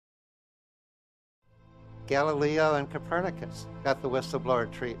Galileo and Copernicus got the whistleblower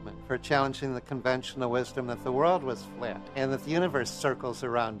treatment for challenging the conventional wisdom that the world was flat and that the universe circles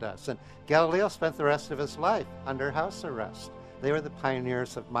around us. And Galileo spent the rest of his life under house arrest. They were the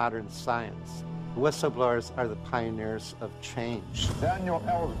pioneers of modern science. Whistleblowers are the pioneers of change. Daniel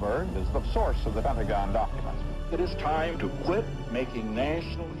Ellsberg is the source of the Pentagon documents. It is time to quit making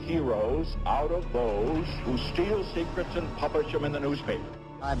national heroes out of those who steal secrets and publish them in the newspaper.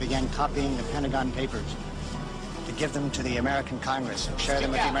 I began copying the Pentagon papers to give them to the American Congress and share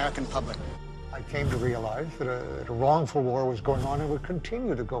them with the American public. I came to realize that a wrongful war was going on and would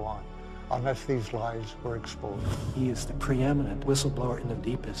continue to go on unless these lies were exposed. He is the preeminent whistleblower in the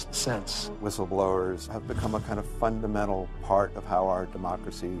deepest sense. Whistleblowers have become a kind of fundamental part of how our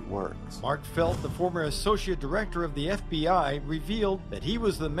democracy works. Mark Felt, the former associate director of the FBI, revealed that he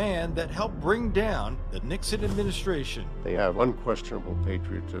was the man that helped bring down the Nixon administration. They have unquestionable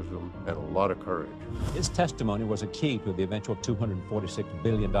patriotism and a lot of courage. His testimony was a key to the eventual $246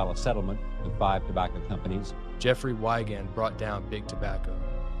 billion settlement with 5 tobacco companies. Jeffrey Wigand brought down Big Tobacco.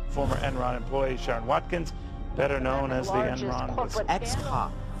 Former Enron employee Sharon Watkins, better known as the Enron.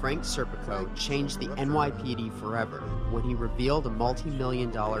 Ex-cop Frank Serpico changed the NYPD forever when he revealed a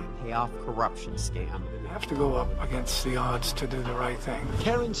multi-million-dollar payoff corruption scam. You have to go up against the odds to do the right thing.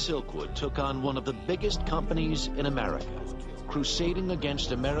 Karen Silkwood took on one of the biggest companies in America, crusading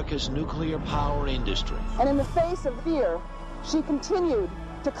against America's nuclear power industry. And in the face of fear, she continued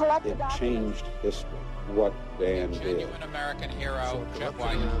to collect the documents. It changed history. What Dan did. Genuine American hero, Jeff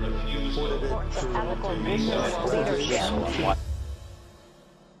Wigand. Leadership.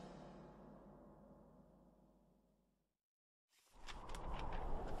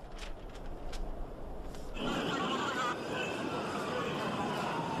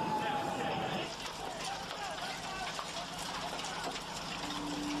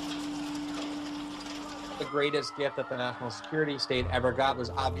 The greatest gift that the national security state ever got was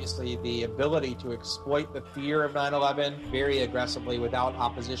obviously the ability to exploit the fear of 9/11 very aggressively without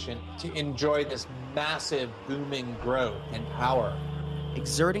opposition to enjoy this massive booming growth and power.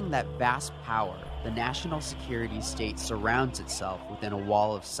 Exerting that vast power, the national security state surrounds itself within a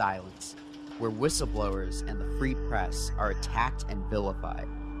wall of silence, where whistleblowers and the free press are attacked and vilified,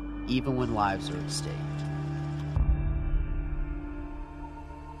 even when lives are at stake.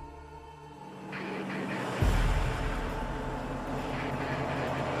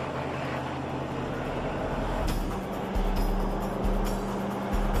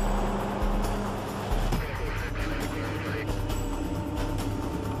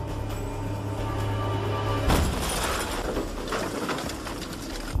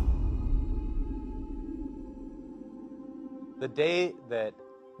 The day that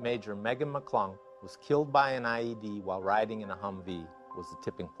Major Megan McClung was killed by an IED while riding in a Humvee was the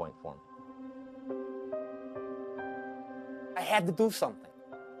tipping point for me. I had to do something.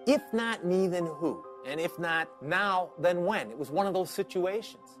 If not me, then who? And if not now, then when? It was one of those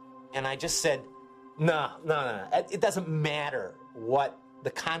situations. And I just said, no. It doesn't matter what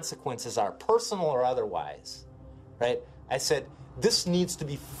the consequences are, personal or otherwise, right? I said, this needs to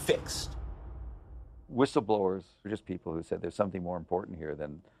be fixed. Whistleblowers are just people who said there's something more important here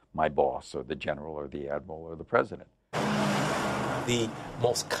than my boss or the general or the admiral or the president. The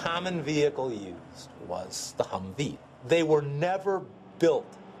most common vehicle used was the Humvee. They were never built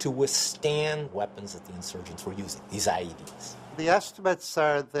to withstand weapons that the insurgents were using, these IEDs. The estimates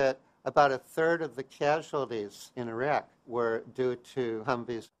are that about a third of the casualties in Iraq were due to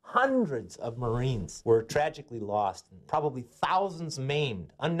Humvees. Hundreds of Marines were tragically lost, and probably thousands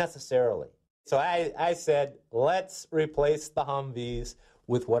maimed unnecessarily. So I said, let's replace the Humvees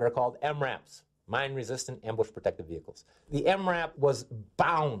with what are called MRAPs, mine-resistant ambush protective vehicles. The MRAP was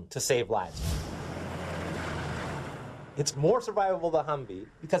bound to save lives. It's more survivable than Humvee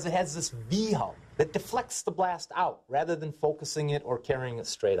because it has this V-hull that deflects the blast out rather than focusing it or carrying it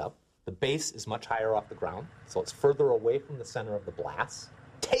straight up. The base is much higher off the ground, so it's further away from the center of the blast.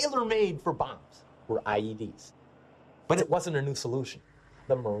 Tailor-made for bombs were IEDs. But it wasn't a new solution.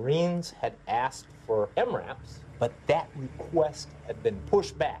 The Marines had asked for MRAPs, but that request had been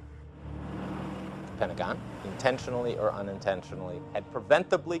pushed back. The Pentagon, intentionally or unintentionally, had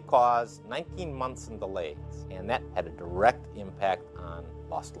preventably caused 19 months in delays, and that had a direct impact on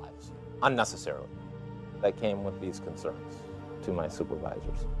lost lives, unnecessarily. I came with these concerns to my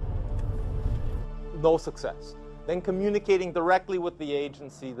supervisors. No success. Then communicating directly with the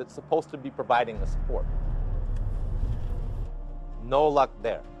agency that's supposed to be providing the support. No luck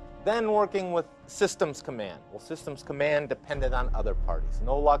there. Then working with Systems Command. Well, Systems Command depended on other parties.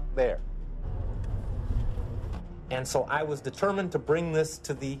 No luck there. And so I was determined to bring this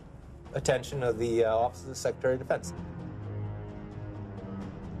to the attention of the Office of the Secretary of Defense.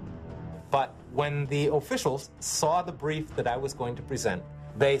 But when the officials saw the brief that I was going to present,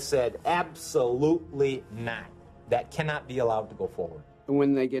 they said, absolutely not. That cannot be allowed to go forward. And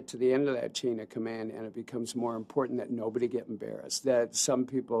when they get to the end of that chain of command and it becomes more important that nobody get embarrassed, that some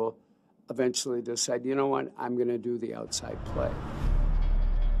people eventually decide, you know what, I'm going to do the outside play.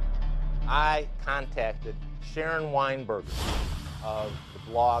 I contacted Sharon Weinberger of the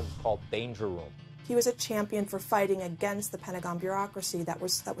blog called Danger Room. He was a champion for fighting against the Pentagon bureaucracy that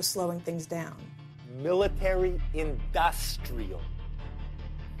was slowing things down. Military-industrial.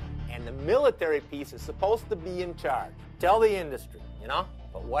 And the military piece is supposed to be in charge. Tell the industry, you know?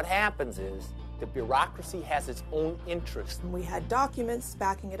 But what happens is the bureaucracy has its own interests. We had documents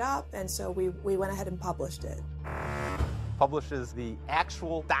backing it up, and so we went ahead and published it. Publishes the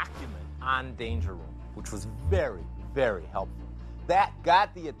actual document on Danger Room, which was very, very helpful. That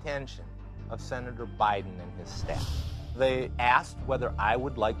got the attention of Senator Biden and his staff. They asked whether I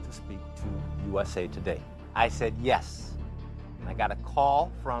would like to speak to USA Today. I said yes. And I got a call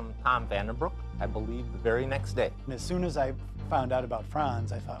from Tom Vandenbroek, I believe, the very next day. And as soon as I found out about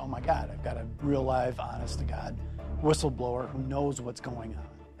Franz, I thought, oh my God, I've got a real live, honest-to-God whistleblower who knows what's going on.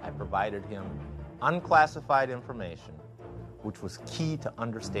 I provided him unclassified information, which was key to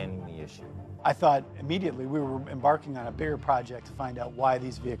understanding the issue. I thought immediately we were embarking on a bigger project to find out why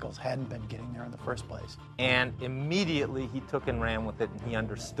these vehicles hadn't been getting there in the first place. And immediately he took and ran with it, and he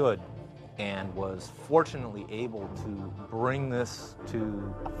understood and was fortunately able to bring this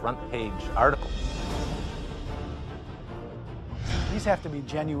to a front-page article. These have to be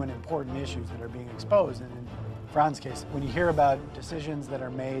genuine, important issues that are being exposed. And in Franz's case, when you hear about decisions that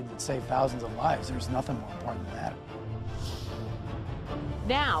are made that save thousands of lives, there's nothing more important than that.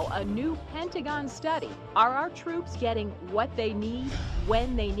 Now, a new Pentagon study. Are our troops getting what they need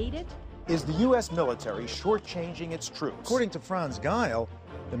when they need it? Is the U.S. military shortchanging its troops? According to Franz Geil,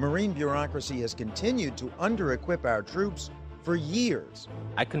 the Marine bureaucracy has continued to under-equip our troops for years.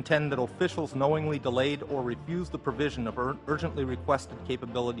 I contend that officials knowingly delayed or refused the provision of urgently requested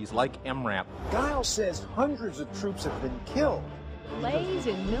capabilities like MRAP. Geil says hundreds of troops have been killed. Delays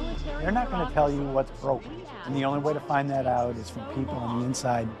in military. They're not going to tell you what's broken. And the only way to find that out is from people on the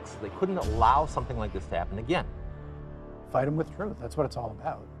inside. They couldn't allow something like this to happen again. Fight them with truth. That's what it's all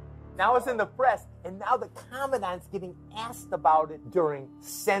about. Now it's in the press, and now the Commandant's getting asked about it during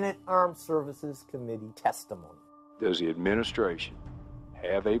Senate Armed Services Committee testimony. Does the administration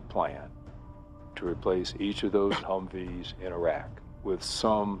have a plan to replace each of those Humvees in Iraq with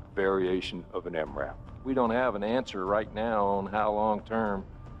some variation of an MRAP? We don't have an answer right now on how long-term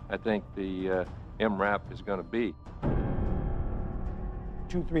I think the MRAP is going to be.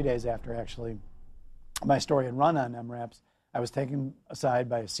 2-3 days after, actually, my story had run on MRAPs, I was taken aside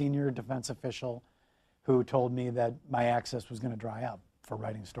by a senior defense official who told me that my access was going to dry up for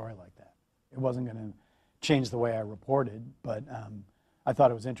writing a story like that. It wasn't going to change the way I reported, but I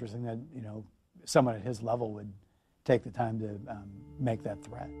thought it was interesting that, you know, someone at his level would take the time to make that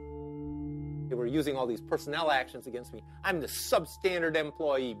threat. They were using all these personnel actions against me. I'm the substandard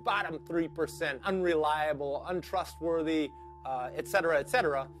employee, bottom 3%, unreliable, untrustworthy, et cetera, et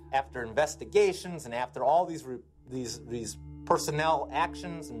cetera. After investigations and after all these personnel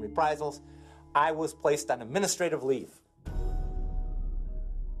actions and reprisals, I was placed on administrative leave.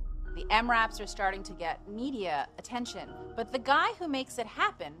 The MRAPs are starting to get media attention, but the guy who makes it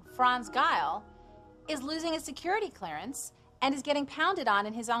happen, Franz Geil, is losing his security clearance and is getting pounded on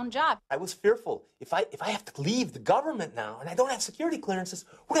in his own job. I was fearful. If I have to leave the government now and I don't have security clearances,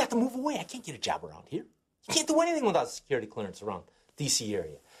 we're going to have to move away. I can't get a job around here. You can't do anything without security clearance around D.C.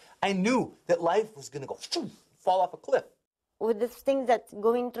 area. I knew that life was going to go fall off a cliff. With the things that's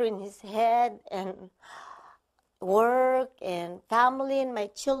going through in his head and work and family and my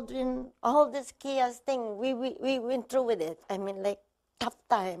children, all this chaos thing, we went through with it. I mean, like, tough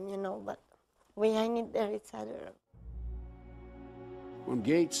time, you know, but we hang in there each other. When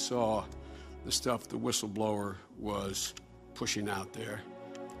Gates saw the stuff the whistleblower was pushing out there,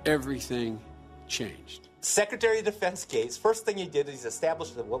 everything changed. Secretary of Defense Gates, first thing he did is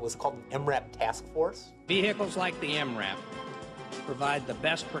establish what was called an MRAP task force. Vehicles like the MRAP provide the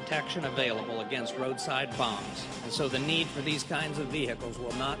best protection available against roadside bombs, and so the need for these kinds of vehicles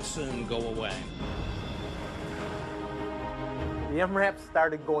will not soon go away. The MRAP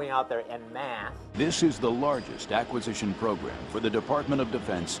started going out there en masse. This is the largest acquisition program for the Department of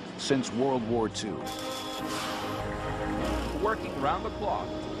Defense since World War II. Working around the clock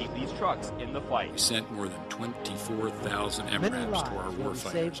to keep these trucks in the fight. We sent more than 24,000 MRAPs to our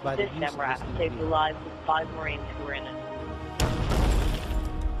warfighters. This MRAP saved the lives of 5 Marines who were in it.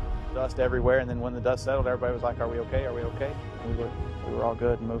 Dust everywhere, and then when the dust settled, everybody was like, are we okay? Are we okay? We were all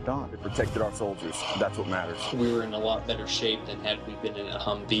good and moved on. We protected our soldiers. That's what matters. We were in a lot better shape than had we been in a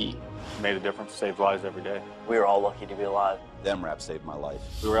Humvee. Made a difference, saved lives every day. We were all lucky to be alive. The MRAP saved my life.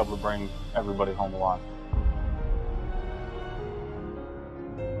 We were able to bring everybody home alive.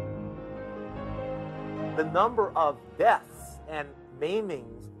 The number of deaths and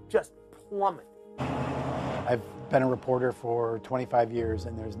maimings just plummeted. I've been a reporter for 25 years,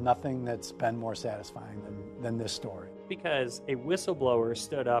 and there's nothing that's been more satisfying than this story. Because a whistleblower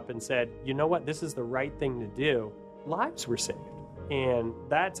stood up and said, you know what, this is the right thing to do. Lives were saved. And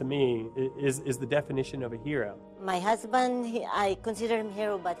that, to me, is the definition of a hero. My husband, I consider him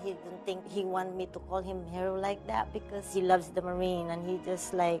hero, but he didn't think he wanted me to call him hero like that because he loves the Marine, and he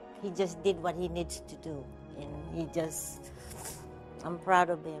just did what he needs to do. And I'm proud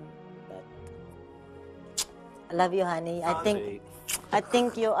of him. But I love you, honey. I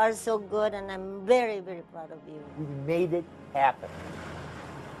think you are so good, and I'm very, very proud of you. We made it happen.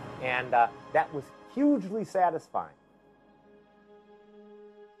 And that was hugely satisfying.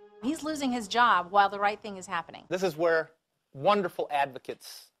 He's losing his job while the right thing is happening. This is where wonderful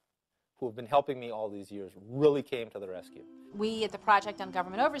advocates who have been helping me all these years really came to the rescue. We at the Project on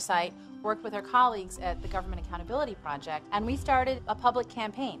Government Oversight worked with our colleagues at the Government Accountability Project, and we started a public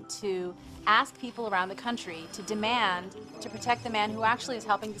campaign to ask people around the country to demand to protect the man who actually is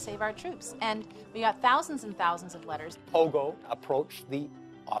helping to save our troops. And we got thousands and thousands of letters. Pogo approached the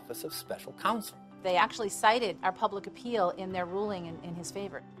Office of Special Counsel. They actually cited our public appeal in their ruling in his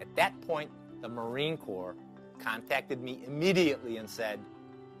favor. At that point, the Marine Corps contacted me immediately and said,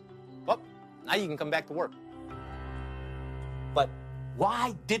 well, now you can come back to work. But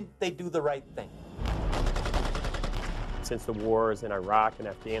why didn't they do the right thing? Since the wars in Iraq and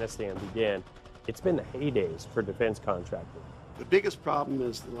Afghanistan began, it's been the heydays for defense contracting. The biggest problem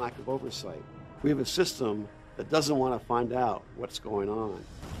is the lack of oversight. We have a system that doesn't want to find out what's going on.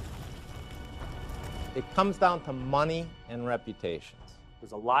 It comes down to money and reputations.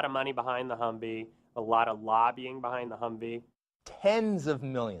 There's a lot of money behind the Humvee, a lot of lobbying behind the Humvee. Tens of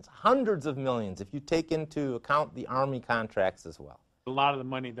millions, hundreds of millions, if you take into account the Army contracts as well. A lot of the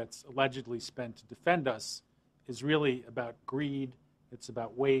money that's allegedly spent to defend us is really about greed, it's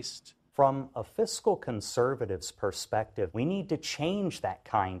about waste. From a fiscal conservative's perspective, we need to change that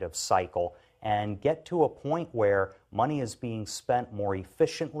kind of cycle and get to a point where money is being spent more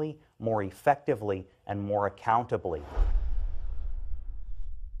efficiently, more effectively, and more accountably.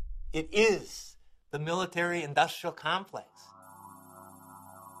 It is the military-industrial complex.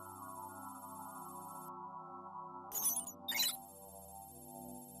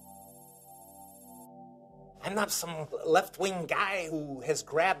 I'm not some left-wing guy who has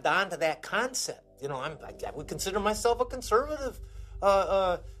grabbed onto that concept. You know, I would consider myself a conservative,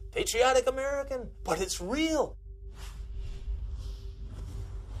 patriotic American, but it's real.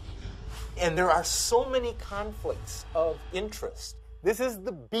 And there are so many conflicts of interest. This is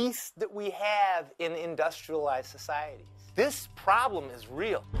the beast that we have in industrialized societies. This problem is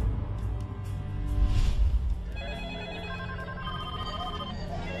real.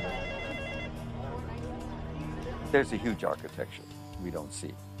 There's a huge architecture we don't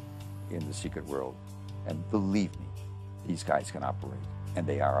see in the secret world. And believe me, these guys can operate, and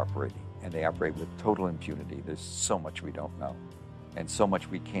they are operating, and they operate with total impunity. There's so much we don't know, and so much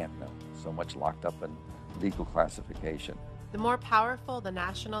we can't know, so much locked up in legal classification. The more powerful the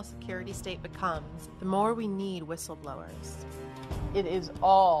national security state becomes, the more we need whistleblowers. It is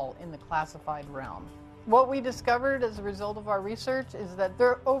all in the classified realm. What we discovered as a result of our research is that there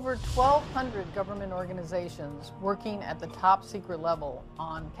are over 1,200 government organizations working at the top secret level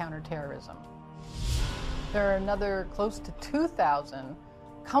on counterterrorism. There are another close to 2,000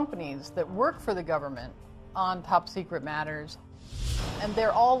 companies that work for the government on top secret matters, and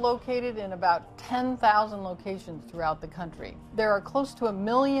they're all located in about 10,000 locations throughout the country. There are close to 1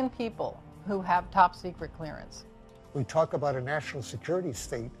 million people who have top secret clearance. We talk about a national security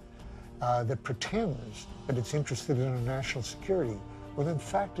state that pretends that it's interested in our national security, when in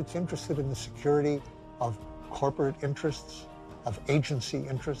fact it's interested in the security of corporate interests, of agency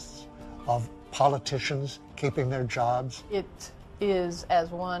interests, of politicians keeping their jobs. It is, as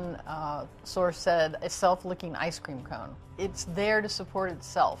one source said, a self-licking ice cream cone. It's there to support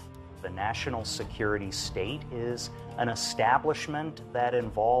itself. The national security state is an establishment that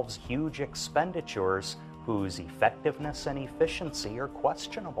involves huge expenditures whose effectiveness and efficiency are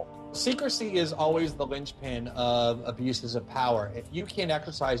questionable. Secrecy is always the linchpin of abuses of power. If you can't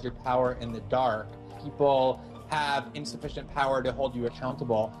exercise your power in the dark, people have insufficient power to hold you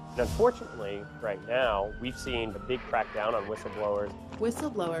accountable. And unfortunately, right now, we've seen a big crackdown on whistleblowers.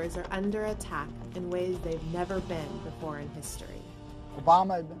 Whistleblowers are under attack in ways they've never been before in history.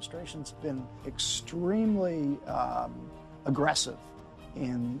 Obama administration's been extremely aggressive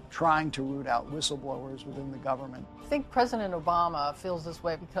in trying to root out whistleblowers within the government. I think President Obama feels this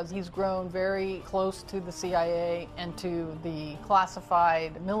way because he's grown very close to the CIA and to the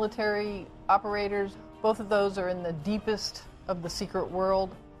classified military operators. Both of those are in the deepest of the secret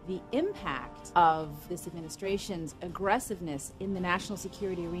world. The impact of this administration's aggressiveness in the national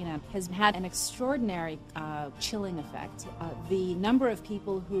security arena has had an extraordinary chilling effect. The number of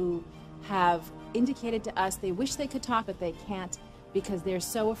people who have indicated to us they wish they could talk, but they can't because they're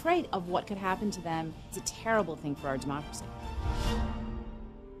so afraid of what could happen to them. It's a terrible thing for our democracy.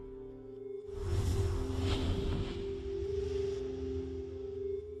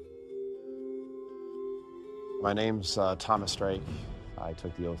 My name's Thomas Drake. I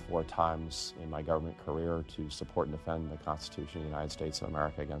took the oath 4 times in my government career to support and defend the Constitution of the United States of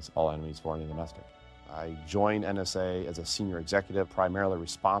America against all enemies, foreign and domestic. I joined NSA as a senior executive, primarily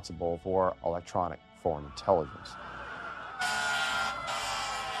responsible for electronic foreign intelligence.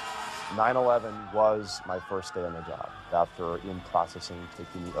 9/11 was my first day on the job. After in processing,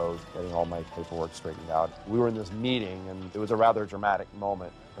 taking the oath, getting all my paperwork straightened out, we were in this meeting, and it was a rather dramatic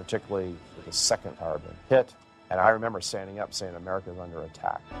moment, particularly with the second tower being hit. And I remember standing up saying, America's under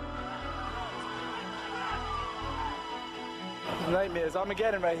attack. Nightmares,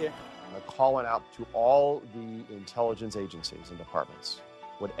 Armageddon right here. I'm calling out to all the intelligence agencies and departments.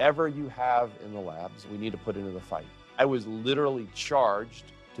 Whatever you have in the labs, we need to put into the fight. I was literally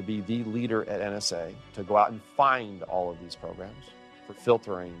charged to be the leader at NSA, to go out and find all of these programs for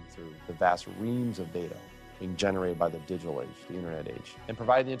filtering through the vast reams of data being generated by the digital age, the internet age, and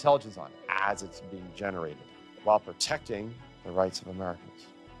provide the intelligence on it as it's being generated, while protecting the rights of Americans.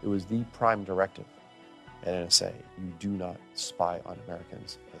 It was the prime directive at NSA. You do not spy on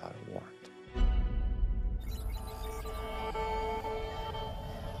Americans without a warrant.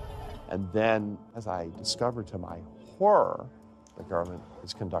 And then, as I discovered to my horror, the government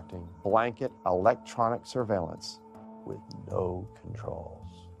is conducting blanket electronic surveillance with no controls,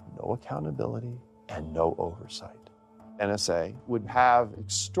 no accountability, and no oversight. NSA would have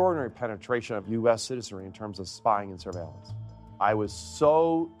extraordinary penetration of U.S. citizenry in terms of spying and surveillance. I was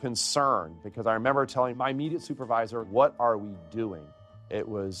so concerned because I remember telling my immediate supervisor, what are we doing? It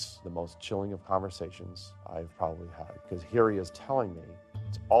was the most chilling of conversations I've probably had, because here he is telling me,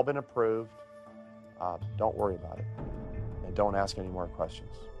 it's all been approved, don't worry about it, and don't ask any more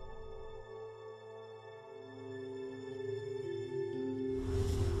questions.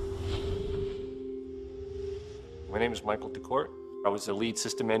 My name is Michael DeCourt. I was the lead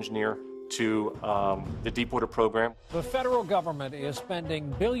system engineer to the Deepwater program. The federal government is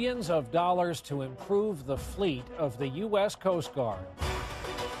spending billions of dollars to improve the fleet of the U.S. Coast Guard.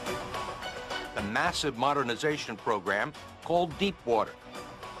 A massive modernization program called Deepwater.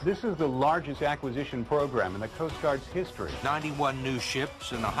 This is the largest acquisition program in the Coast Guard's history. 91 new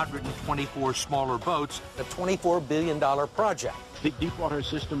ships and 124 smaller boats. A $24 billion project. The Deepwater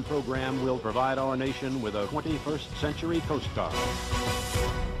System program will provide our nation with a 21st century Coast Guard.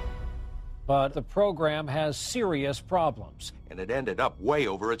 But the program has serious problems. And it ended up way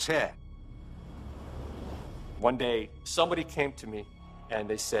over its head. One day, somebody came to me and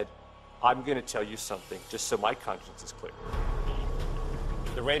they said, I'm going to tell you something, just so my conscience is clear.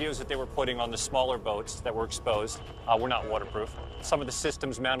 The radios that they were putting on the smaller boats that were exposed were not waterproof. Some of the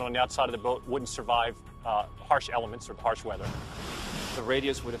systems mounted on the outside of the boat wouldn't survive harsh elements or harsh weather. The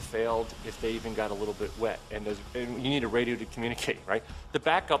radios would have failed if they even got a little bit wet, and you need a radio to communicate, right? The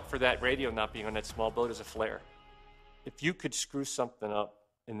backup for that radio not being on that small boat is a flare. If you could screw something up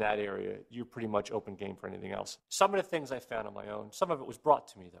in that area, you're pretty much open game for anything else. Some of the things I found on my own, some of it was brought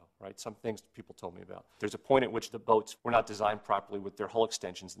to me, though, right? Some things people told me about. There's a point at which the boats were not designed properly with their hull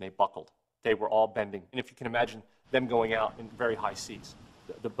extensions, and they buckled. They were all bending. And if you can imagine them going out in very high seas,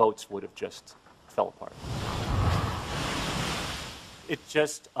 the boats would have just fell apart. It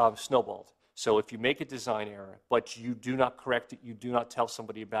just snowballed. So if you make a design error, but you do not correct it, you do not tell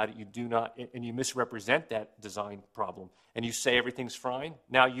somebody about it, you do not, and you misrepresent that design problem, and you say everything's fine,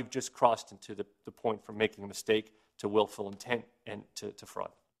 now you've just crossed into the point from making a mistake to willful intent and to fraud.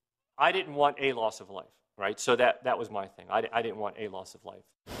 I didn't want a loss of life, right? So that was my thing. I didn't want a loss of life.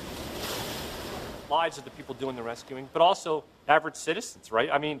 Lives of the people doing the rescuing, but also average citizens, right?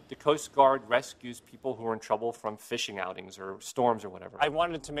 I mean, the Coast Guard rescues people who are in trouble from fishing outings or storms or whatever. I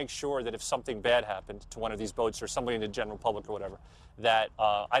wanted to make sure that if something bad happened to one of these boats or somebody in the general public or whatever, that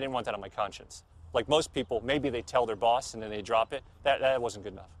I didn't want that on my conscience. Like most people, maybe they tell their boss and then they drop it. That wasn't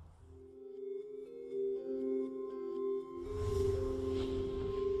good enough.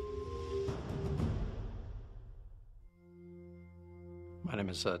 My name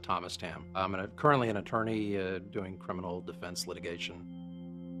is Thomas Tam. I'm currently an attorney doing criminal defense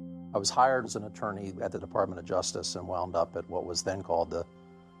litigation. I was hired as an attorney at the Department of Justice and wound up at what was then called the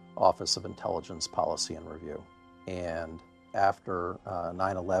Office of Intelligence Policy and Review. And after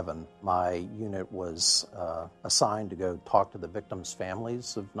 9/11, my unit was assigned to go talk to the victims'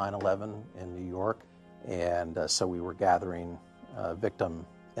 families of 9/11 in New York. And so we were gathering victim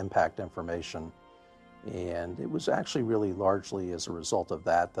impact information. And it was actually really largely as a result of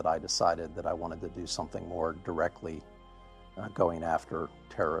that I decided that I wanted to do something more directly going after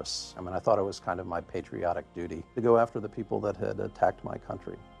terrorists. I mean, I thought it was kind of my patriotic duty to go after the people that had attacked my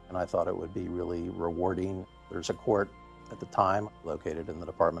country. And I thought it would be really rewarding. There's a court at the time located in the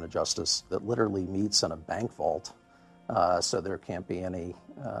Department of Justice that literally meets in a bank vault, so there can't be any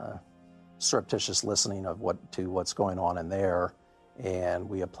surreptitious listening of what's going on in there. And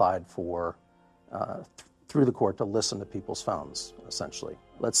we applied for through the court to listen to people's phones, essentially.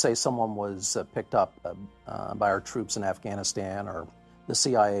 Let's say someone was picked up by our troops in Afghanistan or the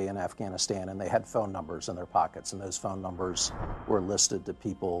CIA in Afghanistan, and they had phone numbers in their pockets, and those phone numbers were listed to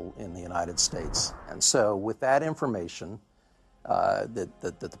people in the United States. And so with that information that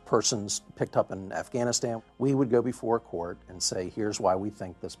the person's picked up in Afghanistan, we would go before court and say, here's why we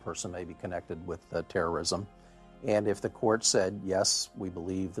think this person may be connected with terrorism. And if the court said, yes, we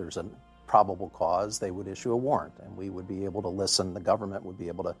believe there's a probable cause, they would issue a warrant, and we would be able to listen. The government would be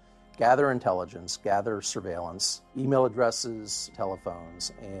able to gather intelligence, gather surveillance, email addresses,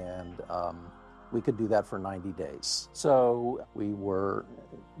 telephones, and we could do that for 90 days. So we were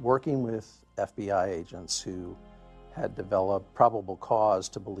working with FBI agents who had developed probable cause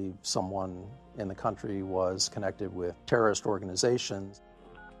to believe someone in the country was connected with terrorist organizations.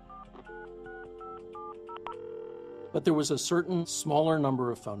 But there was a certain smaller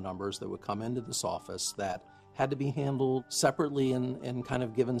number of phone numbers that would come into this office that had to be handled separately and kind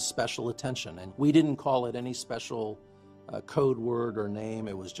of given special attention. And we didn't call it any special code word or name.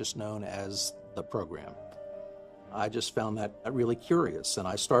 It was just known as the program. I just found that really curious, and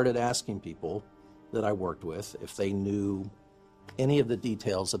I started asking people that I worked with if they knew any of the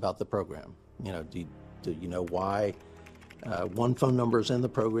details about the program. You know, do you know why one phone number is in the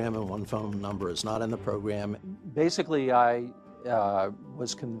program and one phone number is not in the program? Basically, I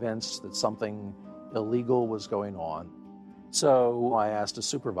was convinced that something illegal was going on. So I asked a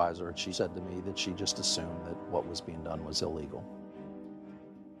supervisor, and she said to me that she just assumed that what was being done was illegal.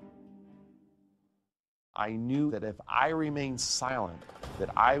 I knew that if I remained silent, that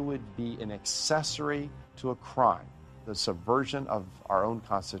I would be an accessory to a crime, the subversion of our own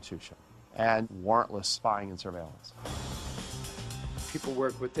Constitution, and warrantless spying and surveillance. People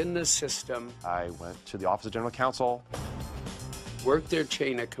work within the system. I went to the Office of General Counsel. Work their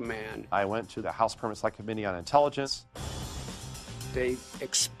chain of command. I went to the House Permanent Select Committee on Intelligence. They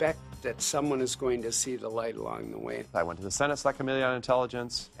expect that someone is going to see the light along the way. I went to the Senate Select Committee on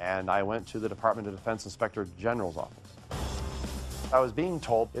Intelligence, and I went to the Department of Defense Inspector General's office. I was being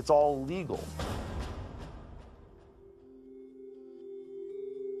told it's all legal.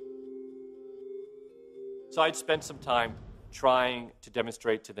 So I'd spent some time trying to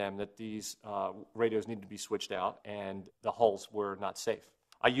demonstrate to them that these radios needed to be switched out and the hulls were not safe.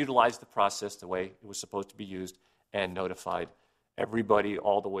 I utilized the process the way it was supposed to be used and notified everybody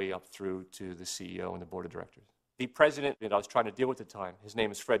all the way up through to the CEO and the board of directors. The president that I was trying to deal with at the time, his name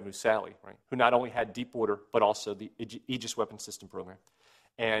is Fred Musali, right, who not only had Deepwater, but also the Aegis Weapons System program.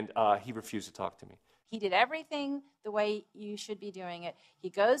 And he refused to talk to me. He did everything the way you should be doing it. He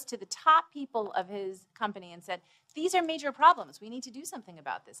goes to the top people of his company and said, these are major problems. We need to do something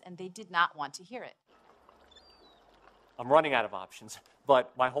about this. And they did not want to hear it. I'm running out of options.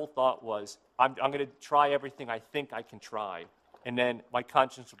 But my whole thought was, I'm going to try everything I think I can try. And then my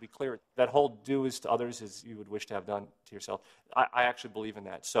conscience will be clear. That whole do as to others as you would wish to have done to yourself. I actually believe in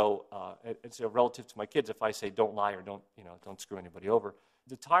that. So it's relative to my kids. If I say don't lie or don't screw anybody over,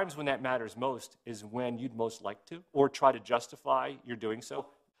 the times when that matters most is when you'd most like to, or try to justify your doing so.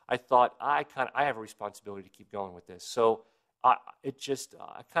 I thought I have a responsibility to keep going with this. So I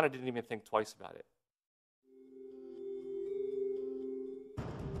kind of didn't even think twice about it.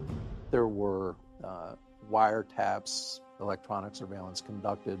 There were wiretaps, electronic surveillance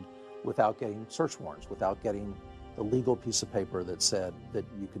conducted without getting search warrants, without getting the legal piece of paper that said that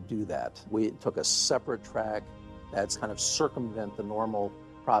you could do that. We took a separate track that's kind of circumvent the normal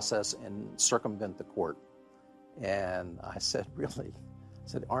process and circumvent the court. And I said, really, I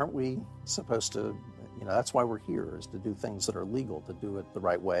said, aren't we supposed to, that's why we're here, is to do things that are legal, to do it the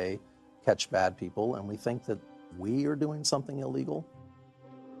right way, catch bad people, and we think that we are doing something illegal?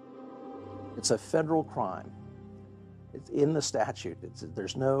 It's a federal crime. It's in the statute.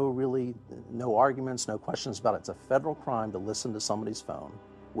 There's no arguments, no questions about it. It's a federal crime to listen to somebody's phone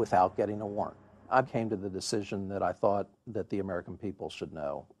without getting a warrant. I came to the decision that I thought that the American people should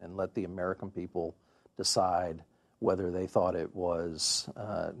know, and let the American people decide whether they thought it was,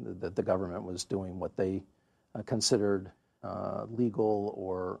 that the government was doing what they considered legal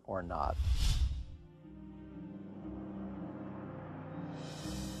or not.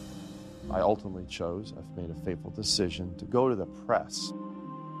 I ultimately chose, I've made a fateful decision to go to the press.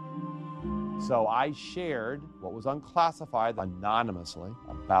 So I shared what was unclassified anonymously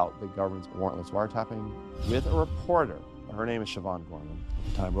about the government's warrantless wiretapping with a reporter. Her name is Siobhan Gorman.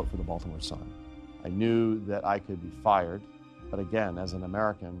 At the time I wrote for the Baltimore Sun. I knew that I could be fired, but again, as an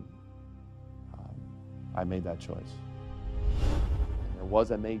American, I made that choice. And there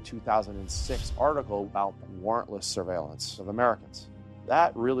was a May 2006 article about warrantless surveillance of Americans.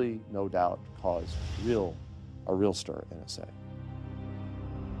 That really, no doubt, caused a real stir at NSA.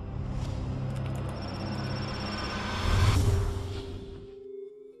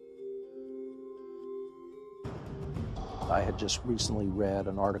 I had just recently read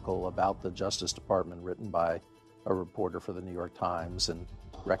an article about the Justice Department written by a reporter for the New York Times, and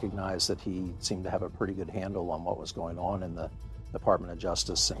recognized that he seemed to have a pretty good handle on what was going on in the Department of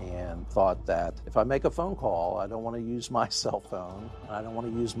Justice, and thought that if I make a phone call, I don't want to use my cell phone. I don't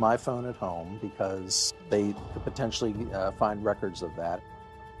want to use my phone at home because they could potentially find records of that.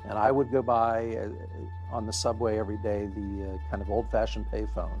 And I would go by on the subway every day the kind of old-fashioned pay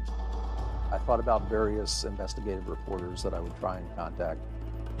phones. I thought about various investigative reporters that I would try and contact.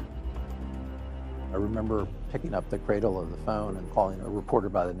 I remember picking up the cradle of the phone and calling a reporter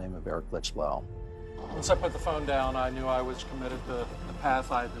by the name of Eric WhistleBlowers. Once I put the phone down, I knew I was committed to the path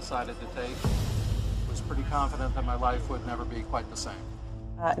I had decided to take. I was pretty confident that my life would never be quite the same.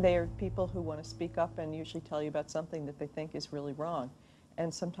 They are people who want to speak up and usually tell you about something that they think is really wrong.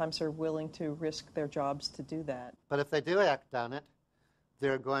 And sometimes are willing to risk their jobs to do that. But if they do act on it,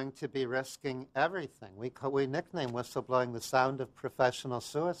 they're going to be risking everything. We nickname whistleblowing the sound of professional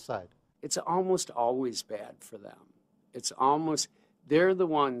suicide. It's almost always bad for them. They're the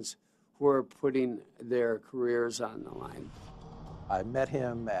ones who are putting their careers on the line. I met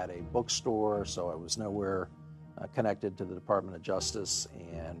him at a bookstore, so I was nowhere connected to the Department of Justice,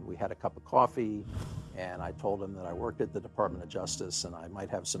 and we had a cup of coffee, and I told him that I worked at the Department of Justice and I might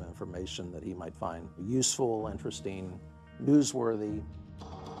have some information that he might find useful, interesting, newsworthy.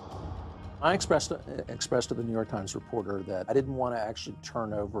 I expressed to the New York Times reporter that I didn't want to actually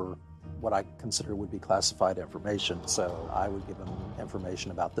turn over what I consider would be classified information, so I would give him information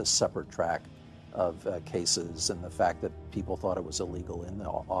about this separate track of cases and the fact that people thought it was illegal in the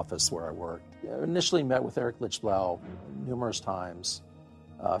office where I worked. I initially met with Eric WhistleBlowers numerous times,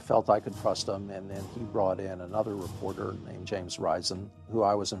 felt I could trust him, and then he brought in another reporter named James Risen, who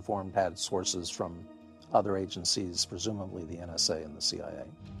I was informed had sources from other agencies, presumably the NSA and the CIA.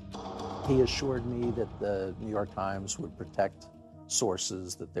 He assured me that the New York Times would protect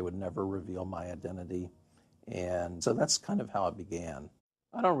sources, that they would never reveal my identity. And so that's kind of how it began.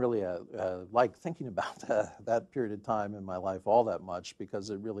 I don't really like thinking about that period of time in my life all that much, because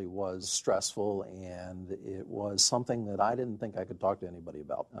it really was stressful, and it was something that I didn't think I could talk to anybody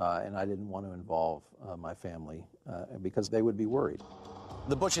about. And I didn't want to involve my family because they would be worried.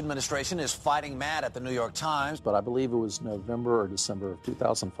 The Bush administration is fighting mad at the New York Times. But I believe it was November or December of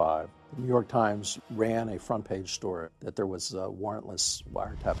 2005. The New York Times ran a front page story that there was a warrantless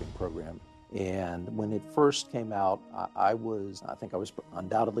wiretapping program. And when it first came out, I think I was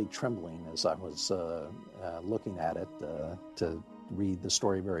undoubtedly trembling as I was looking at it to read the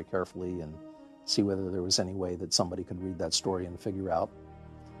story very carefully and see whether there was any way that somebody could read that story and figure out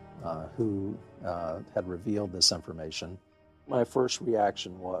who had revealed this information. My first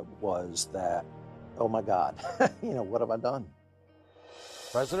reaction was that, oh my God, what have I done?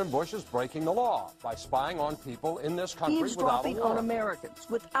 President Bush is breaking the law by spying on people in this country without a warrant. On Americans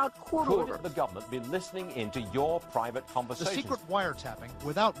without court order. Could the government be listening into your private conversations? The secret wiretapping,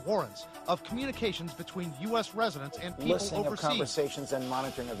 without warrants, of communications between U.S. residents and people Listening overseas. of conversations and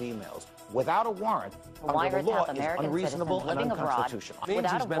monitoring of emails without a warrant under the law is unreasonable and unconstitutional. It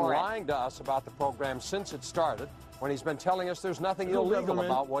means he's been lying to us about the program since it started, when he's been telling us there's nothing illegal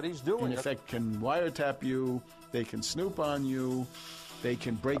about what he's doing. In effect, can wiretap you, they can snoop on you, They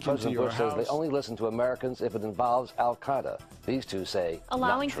can break into President your Bush says house. they only listen to Americans if it involves Al-Qaeda. These two say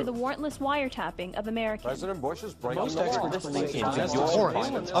allowing not for true. the warrantless wiretapping of Americans. President Bush is breaking Most the law. experts believe in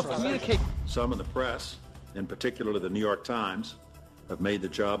of communication. Some in the press, and particularly the New York Times, have made the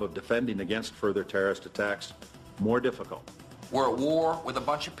job of defending against further terrorist attacks more difficult. We're at war with a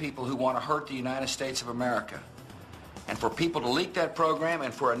bunch of people who want to hurt the United States of America. And for people to leak that program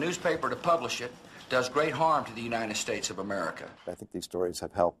and for a newspaper to publish it does great harm to the United States of America. I think these stories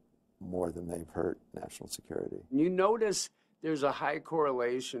have helped more than they've hurt national security. You notice there's a high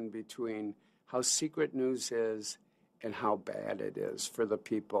correlation between how secret news is and how bad it is for the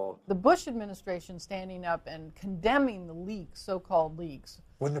people. The Bush administration standing up and condemning the leaks, so-called leaks.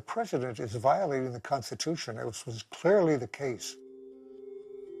 When the president is violating the Constitution, as was clearly the case.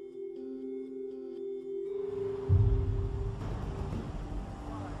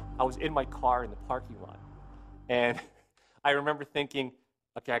 I was in my car in the parking lot, and I remember thinking,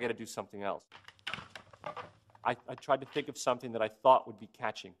 okay, I got to do something else. I tried to think of something that I thought would be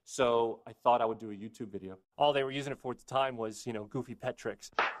catching, so I thought I would do a YouTube video. All they were using it for at the time was, goofy pet tricks.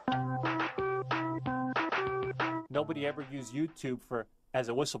 Nobody ever used YouTube as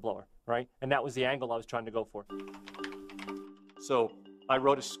a whistleblower, right? And that was the angle I was trying to go for. So I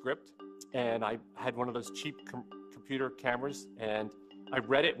wrote a script, and I had one of those cheap computer cameras, and I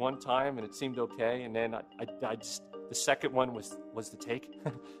read it one time, and it seemed okay, and then I just, the second one was the take.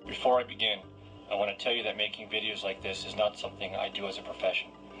 Before I begin, I want to tell you that making videos like this is not something I do as a profession.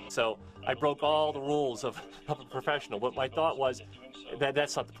 So I broke all the rules of a professional, but my thought was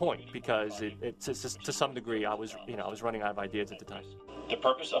that's not the point, because to some degree I was running out of ideas at the time. The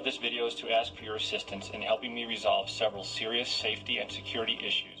purpose of this video is to ask for your assistance in helping me resolve several serious safety and security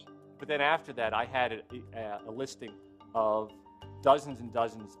issues. But then after that, I had a listing of dozens and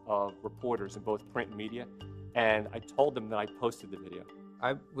dozens of reporters in both print and media, and I told them that I posted the video.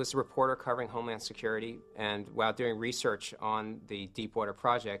 I was a reporter covering Homeland Security, and while doing research on the Deepwater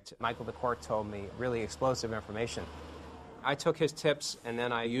project, Michael DeCourt told me really explosive information. I took his tips, and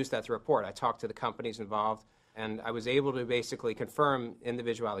then I used that to report. I talked to the companies involved, and I was able to basically confirm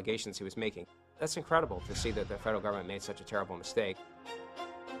individual allegations he was making. That's incredible to see that the federal government made such a terrible mistake.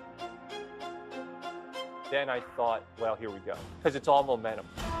 Then I thought, well, here we go, because it's all momentum.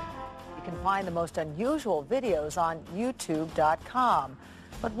 You can find the most unusual videos on YouTube.com.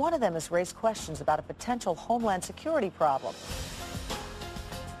 But one of them has raised questions about a potential Homeland Security problem.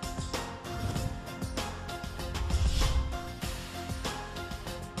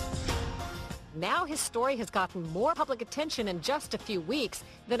 Now his story has gotten more public attention in just a few weeks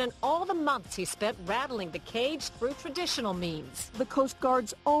than in all the months he spent rattling the cage through traditional means. The Coast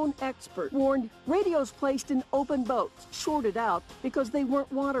Guard's own expert warned radios placed in open boats shorted out because they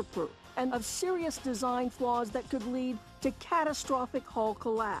weren't waterproof, and of serious design flaws that could lead to catastrophic hull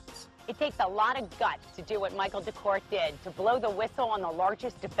collapse. It takes a lot of guts to do what Michael DeCourt did, to blow the whistle on the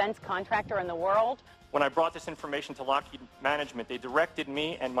largest defense contractor in the world. When I brought this information to Lockheed management, they directed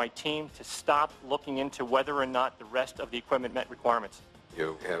me and my team to stop looking into whether or not the rest of the equipment met requirements.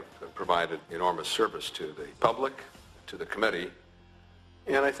 You have provided enormous service to the public, to the committee,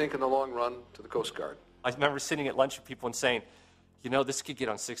 and I think in the long run to the Coast Guard. I remember sitting at lunch with people and saying, this could get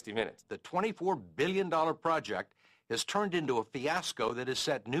on 60 Minutes. The $24 billion project has turned into a fiasco that has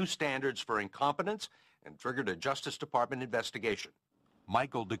set new standards for incompetence and triggered a Justice Department investigation.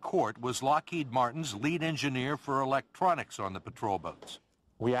 Michael DeCourt was Lockheed Martin's lead engineer for electronics on the patrol boats.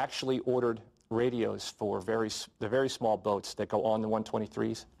 We actually ordered radios for the very small boats that go on the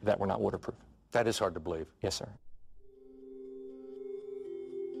 123s that were not waterproof. That is hard to believe. Yes, sir.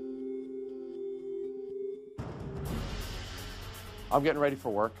 I'm getting ready for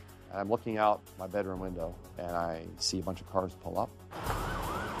work, and I'm looking out my bedroom window, and I see a bunch of cars pull up,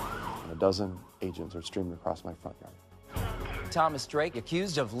 and a dozen agents are streaming across my front yard. Thomas Drake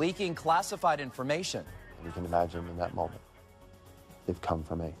accused of leaking classified information. And you can imagine in that moment, they've come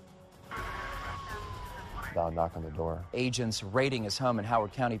for me. They'll knock on the door. Agents raiding his home in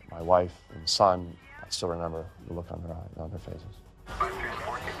Howard County. My wife and son, I still remember the look on their faces.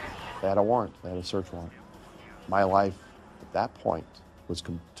 They had a warrant. They had a search warrant. My life at that point was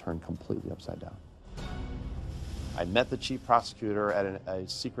turned completely upside down. I met the chief prosecutor at a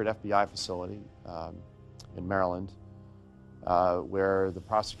secret FBI facility in Maryland, where the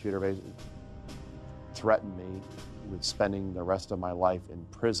prosecutor basically threatened me with spending the rest of my life in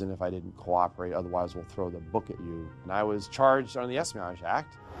prison if I didn't cooperate, otherwise we'll throw the book at you. And I was charged under the Espionage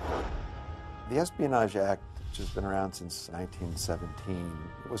Act. The Espionage Act, which has been around since 1917,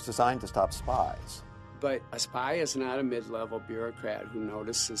 was designed to stop spies. But a spy is not a mid-level bureaucrat who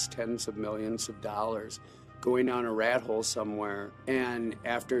notices tens of millions of dollars going down a rat hole somewhere, and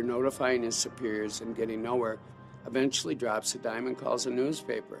after notifying his superiors and getting nowhere, eventually drops a dime and calls a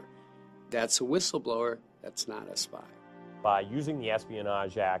newspaper. That's a whistleblower. That's not a spy. By using the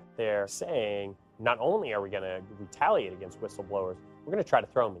Espionage Act, they're saying not only are we going to retaliate against whistleblowers, we're going to try to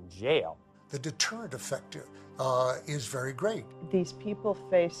throw them in jail. The deterrent effect is very great. These people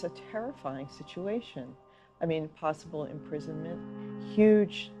face a terrifying situation. I mean, possible imprisonment,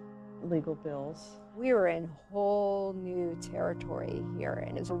 huge legal bills. We were in whole new territory here,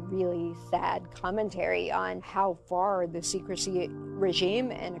 and it's a really sad commentary on how far the secrecy regime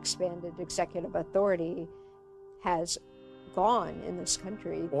and expanded executive authority has gone in this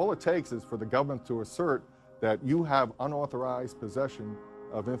country. All it takes is for the government to assert that you have unauthorized possession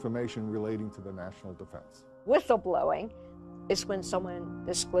of information relating to the national defense. Whistleblowing is when someone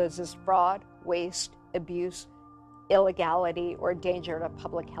discloses fraud, waste, abuse, illegality, or danger to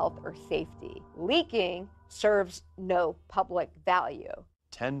public health or safety. Leaking serves no public value.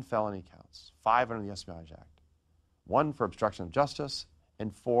 10 felony counts, 5 under the Espionage Act, 1 for obstruction of justice,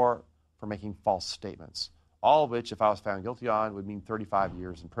 and 4 for making false statements, all of which, if I was found guilty on, would mean 35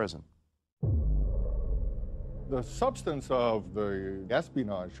 years in prison. The substance of the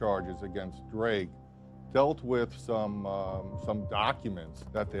espionage charges against Drake dealt with some documents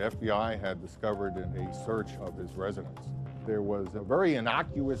that the FBI had discovered in a search of his residence. There was a very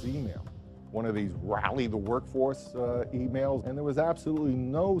innocuous email, one of these rally the workforce emails, and there was absolutely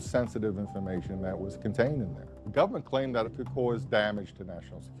no sensitive information that was contained in there. The government claimed that it could cause damage to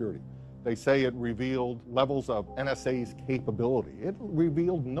national security. They say it revealed levels of NSA's capability. It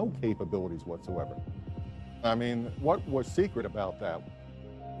revealed no capabilities whatsoever. I mean, what was secret about that?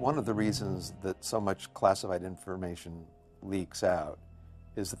 One of the reasons that so much classified information leaks out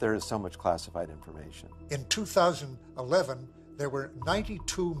is that there is so much classified information. In 2011, there were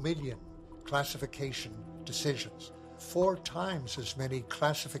 92 million classification decisions, 4 times as many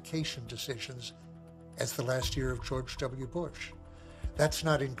classification decisions as the last year of George W. Bush. That's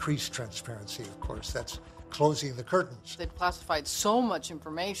not increased transparency, of course. That's closing the curtains. They've classified so much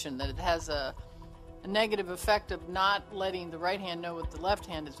information that it has a negative effect of not letting the right hand know what the left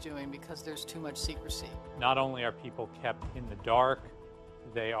hand is doing because there's too much secrecy. Not only are people kept in the dark,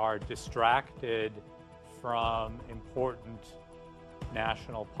 they are distracted from important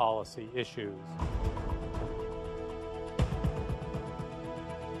national policy issues.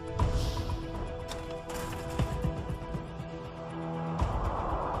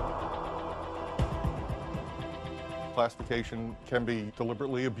 Classification can be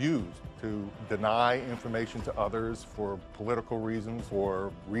deliberately abused to deny information to others for political reasons,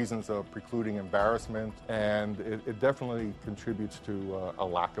 for reasons of precluding embarrassment, and it definitely contributes to a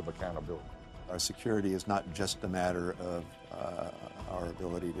lack of accountability. Our security is not just a matter of our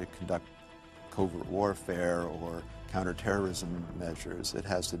ability to conduct covert warfare or counterterrorism measures. It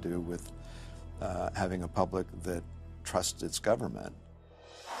has to do with having a public that trusts its government.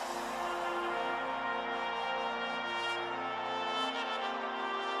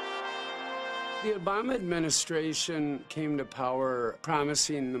 The Obama administration came to power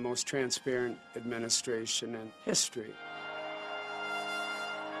promising the most transparent administration in history.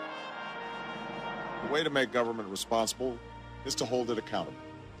 The way to make government responsible is to hold it accountable,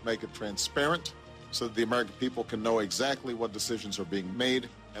 make it transparent so that the American people can know exactly what decisions are being made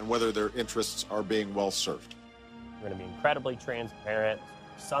and whether their interests are being well served. We're going to be incredibly transparent,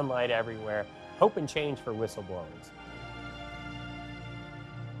 sunlight everywhere, hope and change for whistleblowers.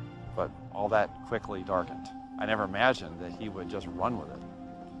 But all that quickly darkened. I never imagined that he would just run with it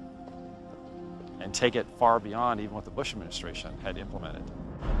and take it far beyond even what the Bush administration had implemented.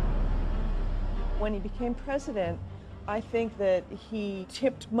 When he became president, I think that he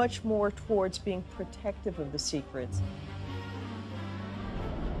tipped much more towards being protective of the secrets.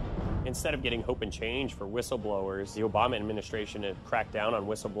 Instead of getting hope and change for whistleblowers, the Obama administration had cracked down on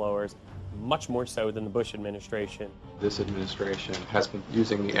whistleblowers much more so than the Bush administration. This administration has been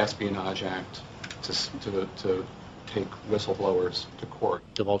using the Espionage Act to take whistleblowers to court.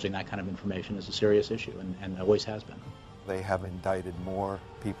 Divulging that kind of information is a serious issue and always has been. They have indicted more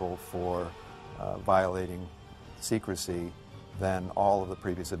people for violating secrecy than all of the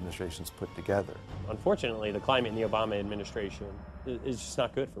previous administrations put together. Unfortunately, the climate in the Obama administration is just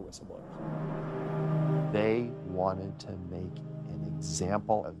not good for whistleblowers. They wanted to make an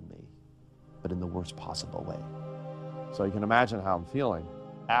example of me, but in the worst possible way. So you can imagine how I'm feeling,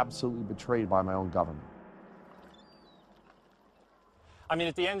 absolutely betrayed by my own government. I mean,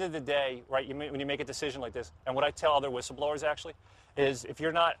 at the end of the day, right, when you make a decision like this, and what I tell other whistleblowers actually, is if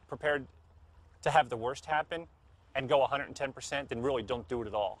you're not prepared to have the worst happen and go 110%, then really don't do it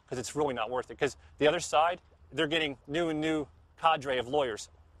at all, because it's really not worth it. Because the other side, they're getting new cadre of lawyers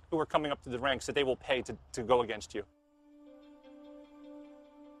who are coming up to the ranks that they will pay to go against you.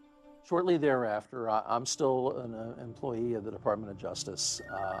 Shortly thereafter, I'm still an employee of the Department of Justice.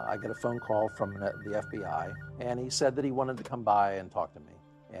 I get a phone call from the FBI, and he said that he wanted to come by and talk to me.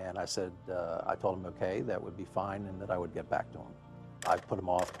 And I said, I told him, okay, that would be fine, and that I would get back to him. I put him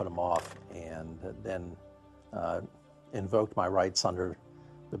off, and then invoked my rights under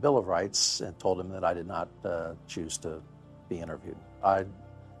the Bill of Rights and told him that I did not choose to be interviewed. I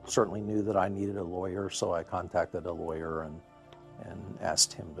certainly knew that I needed a lawyer, so I contacted a lawyer and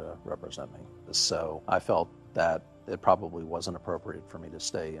asked him to represent me. So I felt that it probably wasn't appropriate for me to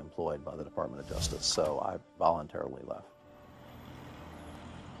stay employed by the Department of Justice, so I voluntarily left.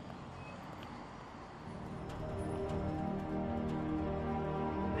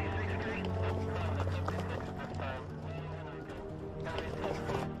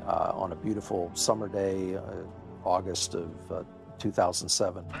 On a beautiful summer day, August of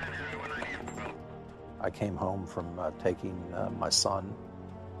 2007, I came home from taking my son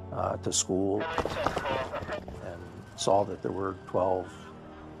to school and saw that there were 12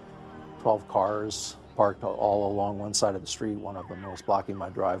 cars parked all along one side of the street. One of them was blocking my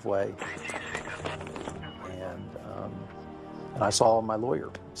driveway. And I saw my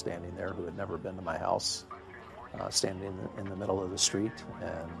lawyer standing there, who had never been to my house, standing in the middle of the street,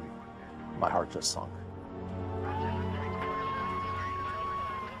 and my heart just sunk.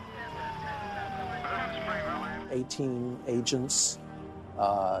 "18 agents,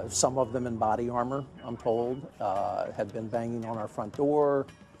 some of them in body armor, I'm told, had been banging on our front door,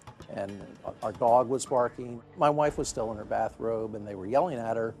 and our dog was barking. My wife was still in her bathrobe, and they were yelling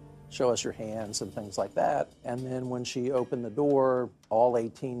at her, 'Show us your hands,' and things like that. And then when she opened the door, all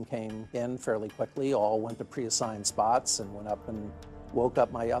 18 came in fairly quickly, all went to pre-assigned spots, and went up and woke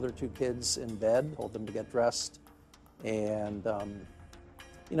up my other 2 kids in bed, told them to get dressed. And,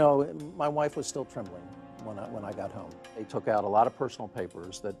 my wife was still trembling when I got home. They took out a lot of personal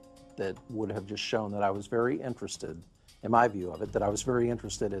papers that would have just shown that I was very interested, in my view of it, that I was very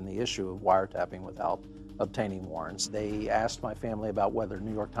interested in the issue of wiretapping without obtaining warrants. They asked my family about whether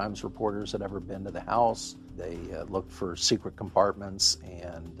New York Times reporters had ever been to the house. They looked for secret compartments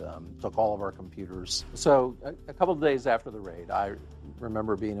and took all of our computers. So a couple of days after the raid, I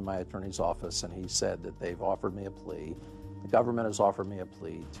remember being in my attorney's office, and he said that they've offered me a plea. The government has offered me a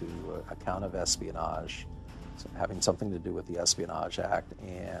plea to a count of espionage, having something to do with the Espionage Act,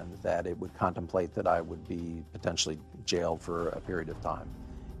 and that it would contemplate that I would be potentially jailed for a period of time.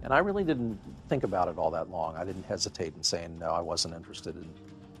 And I really didn't think about it all that long. I didn't hesitate in saying no, I wasn't interested in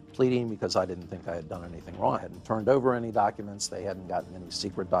pleading, because I didn't think I had done anything wrong. I hadn't turned over any documents. They hadn't gotten any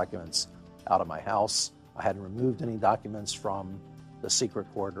secret documents out of my house. I hadn't removed any documents from the secret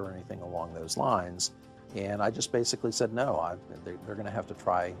court or anything along those lines. And I just basically said no, they're going to have to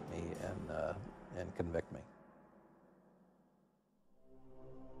try me and convict me.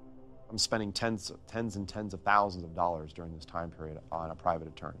 I'm spending tens and tens of thousands of dollars during this time period on a private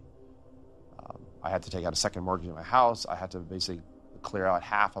attorney. I had to take out a second mortgage in my house. I had to basically clear out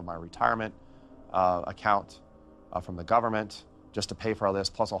half of my retirement account from the government just to pay for all this,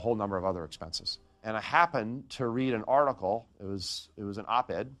 plus a whole number of other expenses. And I happened to read an article. It was an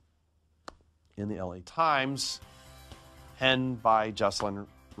op-ed in the LA Times, penned by Jesslyn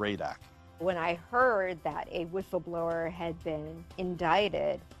Radak. When I heard that a whistleblower had been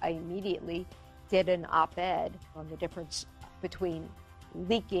indicted, I immediately did an op-ed on the difference between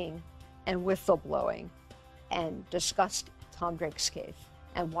leaking and whistleblowing, and discussed Tom Drake's case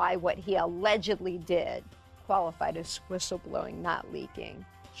and why what he allegedly did qualified as whistleblowing, not leaking.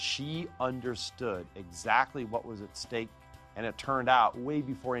 She understood exactly what was at stake, and it turned out way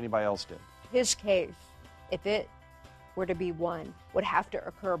before anybody else did. His case, if it were to be won, would have to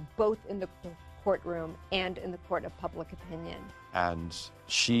occur both in the courtroom and in the court of public opinion. And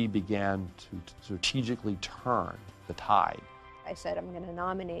she began to strategically turn the tide. I said I'm going to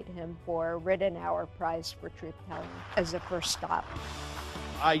nominate him for Rittenhour Prize for Truth-Telling as a first stop.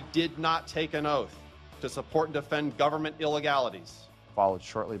 I did not take an oath to support and defend government illegalities. Followed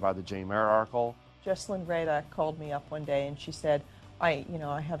shortly by the Jane Mayer article. Jesslyn Radak called me up one day and she said, I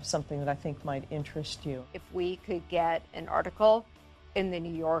have something that I think might interest you. If we could get an article in the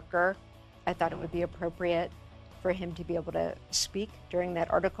New Yorker, I thought it would be appropriate for him to be able to speak during that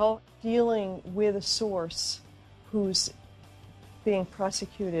article. Dealing with a source who's being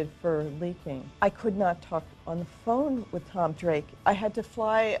prosecuted for leaking. I could not talk on the phone with Tom Drake. I had to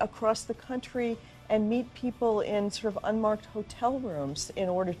fly across the country and meet people in sort of unmarked hotel rooms in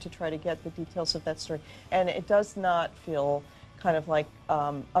order to try to get the details of that story. And it does not feel kind of like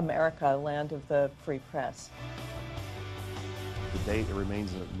America, land of the free press. The date, it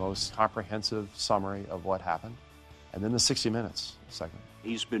remains the most comprehensive summary of what happened. And then the 60 Minutes segment.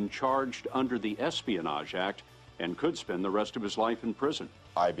 He's been charged under the Espionage Act and could spend the rest of his life in prison.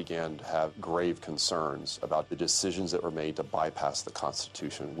 I began to have grave concerns about the decisions that were made to bypass the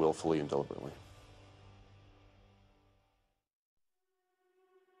Constitution willfully and deliberately.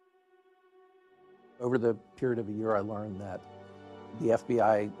 Over the period of a year, I learned that the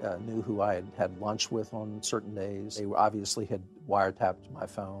FBI knew who I had lunch with on certain days. They obviously had wiretapped my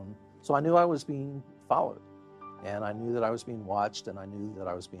phone. So I knew I was being followed, and I knew that I was being watched, and I knew that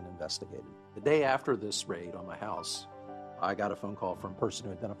I was being investigated. The day after this raid on my house, I got a phone call from a person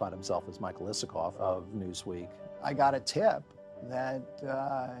who identified himself as Michael Isikoff of Newsweek. I got a tip that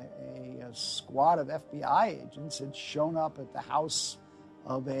a squad of FBI agents had shown up at the house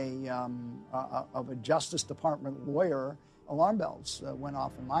of a Justice Department lawyer. Alarm bells went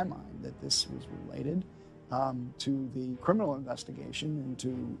off in my mind that this was related to the criminal investigation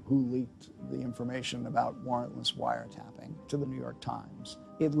into who leaked the information about warrantless wiretapping to the New York Times.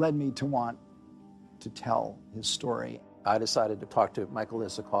 It led me to want to tell his story. I decided to talk to Michael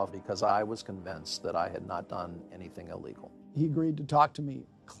Isikoff because I was convinced that I had not done anything illegal. He agreed to talk to me.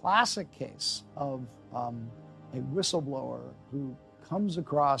 Classic case of a whistleblower who comes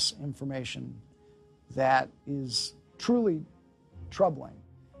across information that is truly troubling.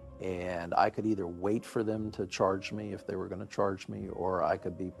 And I could either wait for them to charge me if they were going to charge me, or I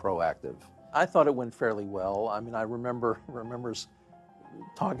could be proactive. I thought it went fairly well. I mean, I remember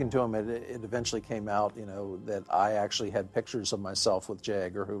talking to him. It eventually came out, that I actually had pictures of myself with J.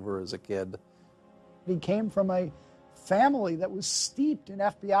 Edgar Hoover as a kid. He came from a family that was steeped in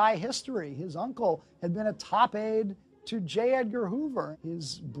FBI history. His uncle had been a top aide to J. Edgar Hoover.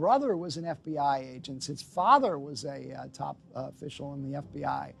 His brother was an FBI agent. His father was a top official in the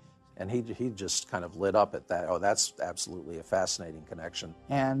FBI. And he just kind of lit up at that. Oh, that's absolutely a fascinating connection.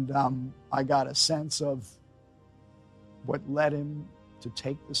 And I got a sense of what led him to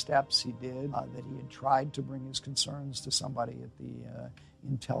take the steps he did, that he had tried to bring his concerns to somebody at the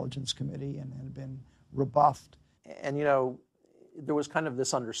Intelligence Committee and had been rebuffed. And, there was kind of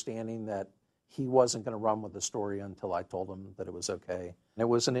this understanding that he wasn't going to run with the story until I told him that it was okay. And it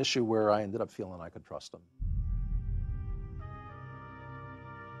was an issue where I ended up feeling I could trust him.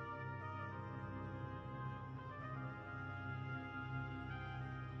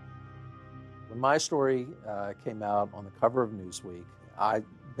 When my story came out on the cover of Newsweek, I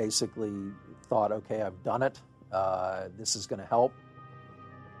basically thought, okay, I've done it. This is going to help.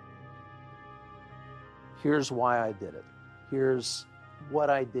 Here's why I did it. Here's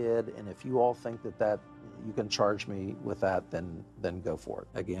what I did, and if you all think that you can charge me with that, then go for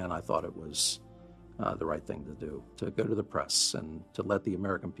it. Again, I thought it was the right thing to do, to go to the press and to let the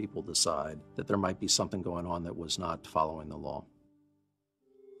American people decide that there might be something going on that was not following the law.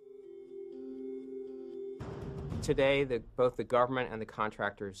 Today, both the government and the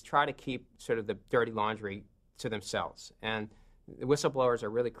contractors try to keep sort of the dirty laundry to themselves. And the whistleblowers are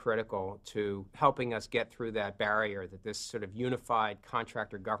really critical to helping us get through that barrier that this sort of unified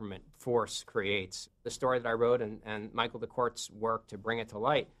contractor government force creates. The story that I wrote and Michael DeCourt's work to bring it to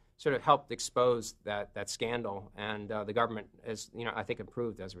light sort of helped expose that scandal, and the government has, I think,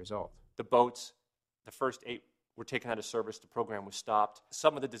 improved as a result. The boats, the first 8 were taken out of service. The program was stopped.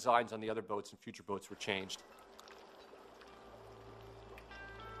 Some of the designs on the other boats and future boats were changed.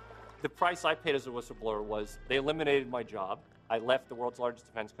 The price I paid as a whistleblower was they eliminated my job. I left the world's largest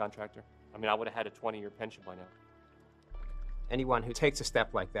defense contractor. I mean, I would have had a 20-year pension by now. Anyone who takes a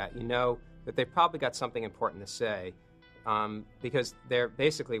step like that, you know that they've probably got something important to say because they're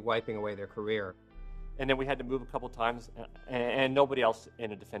basically wiping away their career. And then we had to move a couple times, and nobody else in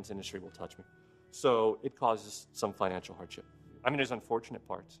the defense industry will touch me. So it causes some financial hardship. I mean, there's unfortunate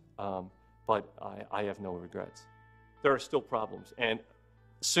parts, but I have no regrets. There are still problems, and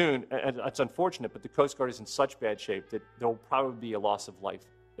soon, and it's unfortunate, but the Coast Guard is in such bad shape that there will probably be a loss of life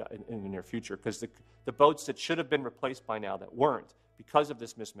in the near future because the boats that should have been replaced by now that weren't, because of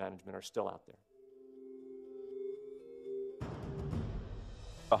this mismanagement, are still out there.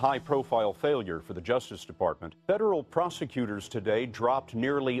 A high-profile failure for the Justice Department. Federal prosecutors today dropped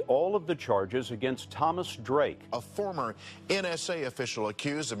nearly all of the charges against Thomas Drake. A former NSA official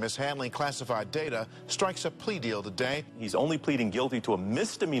accused of mishandling classified data strikes a plea deal today. He's only pleading guilty to a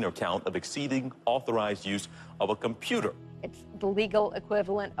misdemeanor count of exceeding authorized use of a computer. It's the legal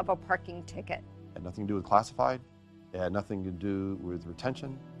equivalent of a parking ticket. It had nothing to do with classified. It had nothing to do with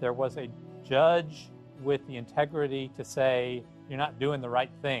retention. There was a judge with the integrity to say, you're not doing the right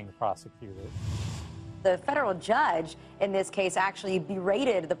thing, prosecutor. The federal judge in this case actually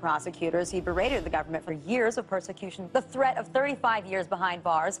berated the prosecutors. He berated the government for years of persecution, the threat of 35 years behind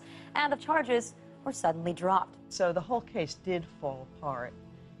bars, and the charges were suddenly dropped. So the whole case did fall apart,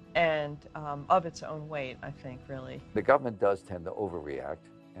 and of its own weight, I think, really. The government does tend to overreact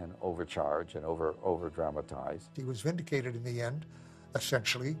and overcharge and over-dramatize. He was vindicated in the end,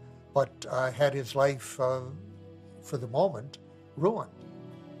 essentially, but had his life, for the moment, ruined.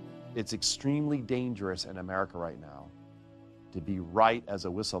 It's extremely dangerous in America right now to be right as a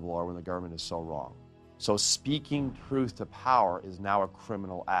whistleblower when the government is so wrong. So speaking truth to power is now a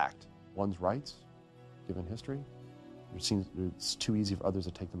criminal act. One's rights, given history, it's too easy for others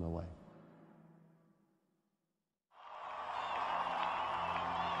to take them away.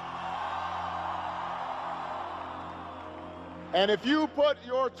 And if you put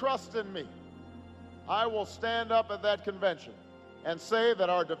your trust in me, I will stand up at that convention and say that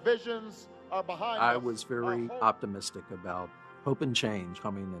our divisions are behind us. I was very optimistic about hope and change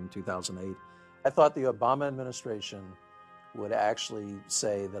coming in 2008. I thought the Obama administration would actually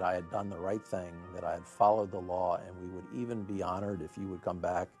say that I had done the right thing, that I had followed the law, and we would even be honored if you would come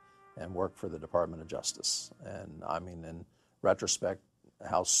back and work for the Department of Justice. And I mean, in retrospect,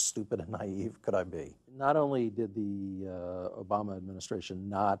 how stupid and naive could I be? Not only did the Obama administration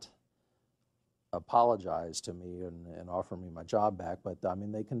not apologize to me and offer me my job back, but I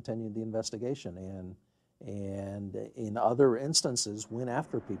mean, they continued the investigation and in other instances went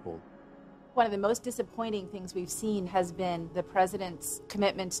after people. One of the most disappointing things we've seen has been the president's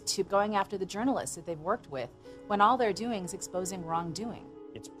commitment to going after the journalists that they've worked with, when all they're doing is exposing wrongdoing.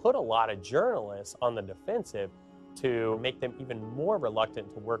 It's put a lot of journalists on the defensive to make them even more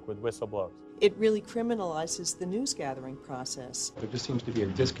reluctant to work with whistleblowers. It really criminalizes the news gathering process. There just seems to be a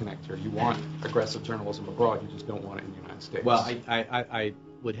disconnect here. You want aggressive journalism abroad, you just don't want it in the United States. Well, I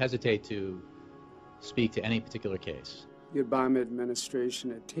would hesitate to speak to any particular case. The Obama administration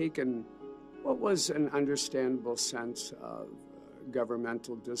had taken what was an understandable sense of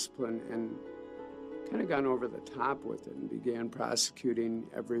governmental discipline and kind of gone over the top with it and began prosecuting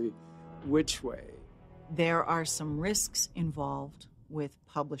every which way. There are some risks involved with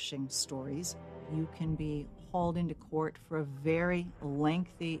publishing stories. You can be hauled into court for a very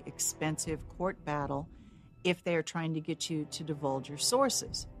lengthy, expensive court battle if they are trying to get you to divulge your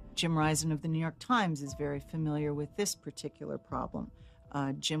sources. Jim Risen of the New York Times is very familiar with this particular problem.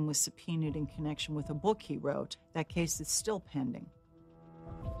 Jim was subpoenaed in connection with a book he wrote. That case is still pending.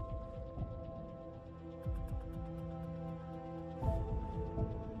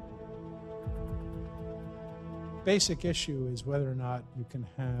 Basic issue is whether or not you can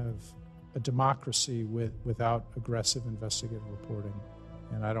have a democracy without aggressive investigative reporting,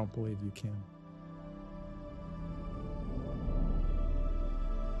 and I don't believe you can.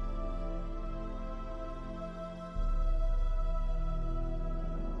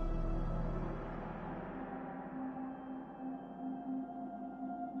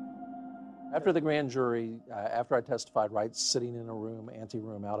 After the grand jury, after I testified, right, sitting in a room,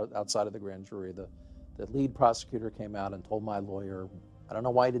 ante-room outside of the grand jury, the lead prosecutor came out and told my lawyer, I don't know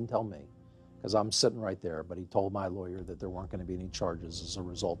why he didn't tell me, because I'm sitting right there, but he told my lawyer that there weren't going to be any charges as a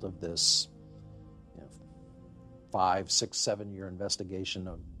result of this 5, 6, 7-year investigation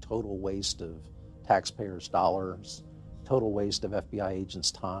of total waste of taxpayers' dollars, total waste of FBI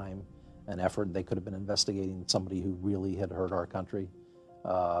agents' time and effort. They could have been investigating somebody who really had hurt our country.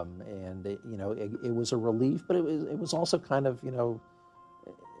 And it was a relief, but it was also kind of,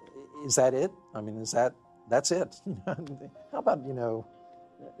 is that it? I mean, that's it? How about,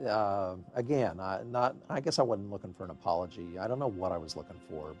 again, I guess I wasn't looking for an apology. I don't know what I was looking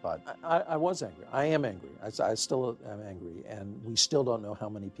for, but I was angry. I am angry. I still am angry, and we still don't know how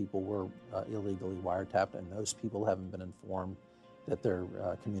many people were illegally wiretapped, and those people haven't been informed that their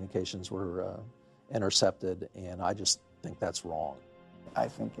communications were intercepted, and I just think that's wrong. I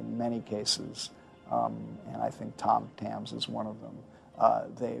think in many cases, and I think Tom Tam's is one of them,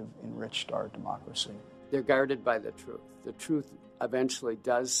 they've enriched our democracy. They're guarded by the truth. The truth eventually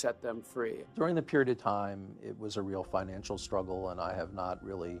does set them free. During the period of time, it was a real financial struggle, and I have not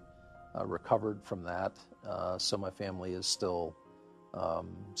really recovered from that. So my family is still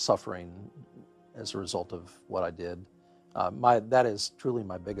suffering as a result of what I did. That is truly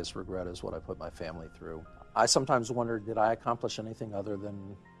my biggest regret, is what I put my family through. I sometimes wonder, did I accomplish anything other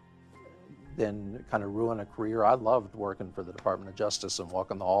than kind of ruin a career? I loved working for the Department of Justice and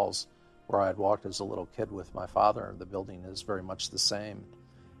walking the halls where I had walked as a little kid with my father. The building is very much the same.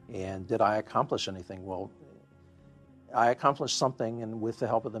 And did I accomplish anything? Well, I accomplished something, and with the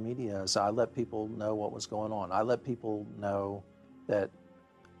help of the media, is I let people know what was going on. I let people know that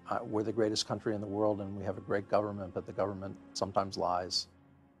We're the greatest country in the world, and we have a great government, but the government sometimes lies.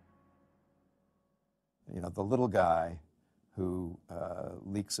 You know, the little guy who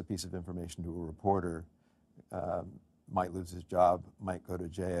leaks a piece of information to a reporter might lose his job, might go to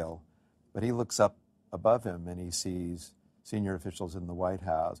jail, but he looks up above him and he sees senior officials in the White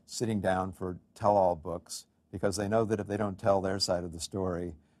House sitting down for tell-all books because they know that if they don't tell their side of the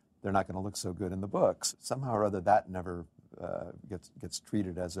story, they're not going to look so good in the books. Somehow or other, that never gets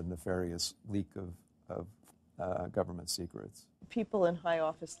treated as a nefarious leak of government secrets. People in high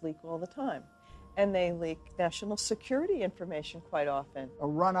office leak all the time, and they leak national security information quite often. A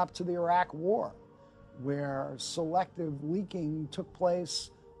run-up to the Iraq War, where selective leaking took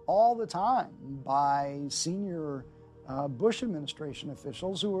place all the time by senior Bush administration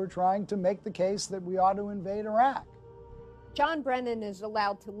officials who were trying to make the case that we ought to invade Iraq. John Brennan is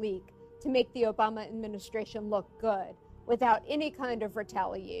allowed to leak to make the Obama administration look good without any kind of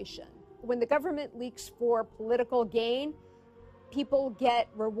retaliation. When the government leaks for political gain, people get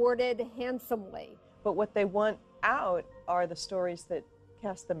rewarded handsomely. But what they want out are the stories that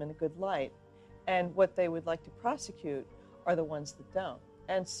cast them in a good light. And what they would like to prosecute are the ones that don't.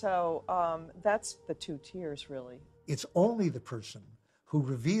 And so that's the two tiers, really. It's only the person who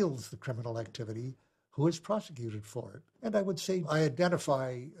reveals the criminal activity who is prosecuted for it. And I would say I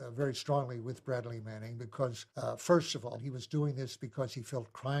identify very strongly with Bradley Manning because, first of all, he was doing this because he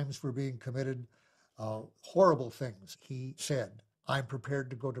felt crimes were being committed, horrible things. He said, "I'm prepared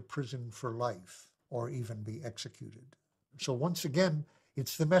to go to prison for life or even be executed." So once again,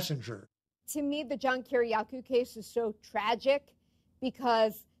 it's the messenger. To me, the John Kiriakou case is so tragic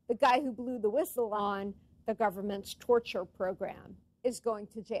because the guy who blew the whistle on the government's torture program is going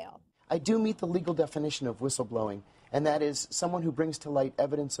to jail. I do meet the legal definition of whistleblowing, and that is someone who brings to light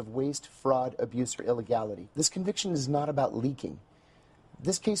evidence of waste, fraud, abuse, or illegality. This conviction is not about leaking.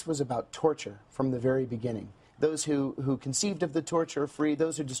 This case was about torture from the very beginning. Those who conceived of the torture are free,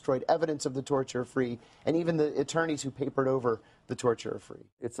 those who destroyed evidence of the torture are free, and even the attorneys who papered over the torture are free.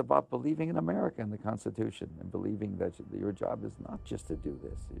 It's about believing in America and the Constitution and believing that your job is not just to do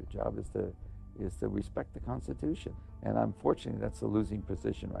this. Your job is to respect the Constitution. And unfortunately, that's a losing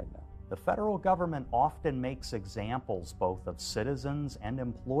position right now. The federal government often makes examples both of citizens and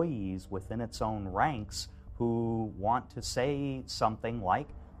employees within its own ranks who want to say something like,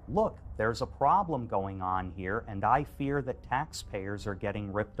 look, there's a problem going on here, and I fear that taxpayers are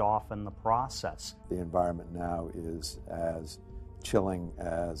getting ripped off in the process. The environment now is as chilling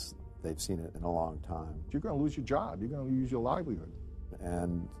as they've seen it in a long time. You're going to lose your job. You're going to lose your livelihood.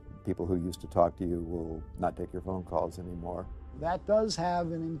 And people who used to talk to you will not take your phone calls anymore. That does have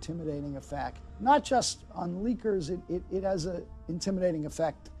an intimidating effect, not just on leakers, it has an intimidating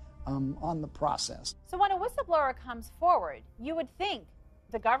effect on the process. So when a whistleblower comes forward, you would think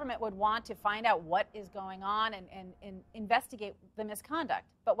the government would want to find out what is going on and investigate the misconduct.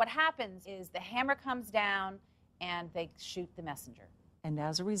 But what happens is the hammer comes down and they shoot the messenger. And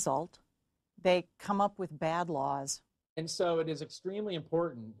as a result, they come up with bad laws. And so it is extremely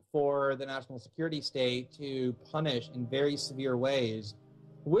important for the national security state to punish in very severe ways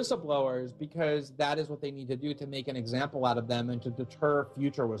whistleblowers, because that is what they need to do to make an example out of them and to deter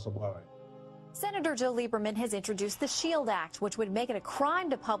future whistleblowing. Senator Joe Lieberman has introduced the SHIELD Act, which would make it a crime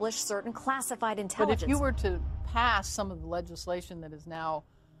to publish certain classified intelligence. But if you were to pass some of the legislation that is now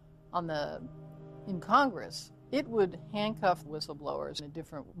in Congress, it would handcuff whistleblowers in a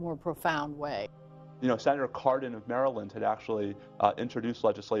different, more profound way. You know, Senator Cardin of Maryland had actually introduced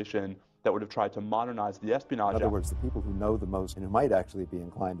legislation that would have tried to modernize the Espionage Act. In other words, the people who know the most and who might actually be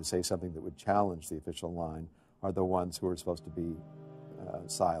inclined to say something that would challenge the official line are the ones who are supposed to be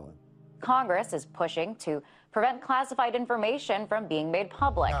silent. Congress is pushing to prevent classified information from being made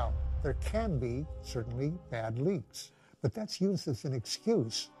public. Now, there can be certainly bad leaks, but that's used as an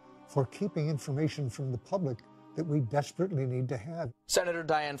excuse for keeping information from the public that we desperately need to have. Senator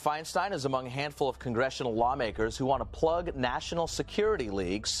Dianne Feinstein is among a handful of congressional lawmakers who want to plug national security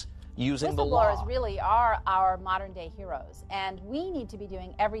leaks using the law. Whistleblowers really are our modern-day heroes, and we need to be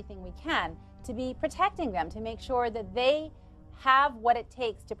doing everything we can to be protecting them, to make sure that they have what it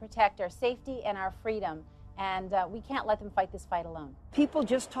takes to protect our safety and our freedom, and we can't let them fight this fight alone. People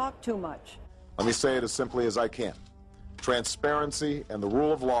just talk too much. Let me say it as simply as I can. Transparency and the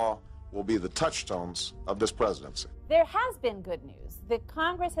rule of law will be the touchstones of this presidency. There has been good news. The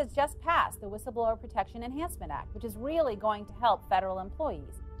Congress has just passed the Whistleblower Protection Enhancement Act, which is really going to help federal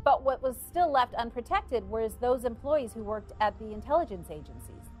employees. But what was still left unprotected was those employees who worked at the intelligence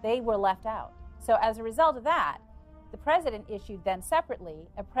agencies. They were left out. So as a result of that, the president issued then separately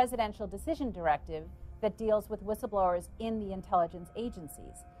a presidential decision directive that deals with whistleblowers in the intelligence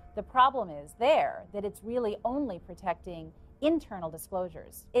agencies. The problem is there that it's really only protecting internal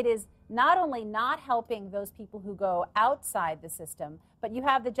disclosures. It is not only not helping those people who go outside the system, but you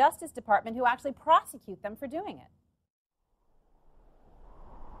have the Justice Department who actually prosecute them for doing it.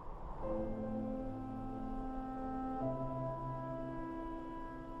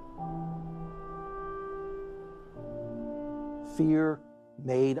 Fear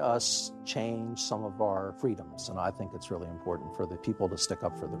made us change some of our freedoms, and I think it's really important for the people to stick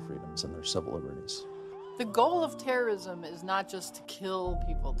up for their freedoms and their civil liberties. The goal of terrorism is not just to kill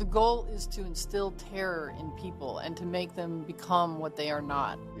people. The goal is to instill terror in people and to make them become what they are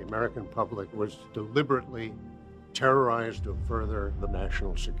not. The American public was deliberately terrorized to further the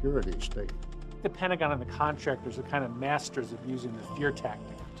national security state. The Pentagon and the contractors are kind of masters of using the fear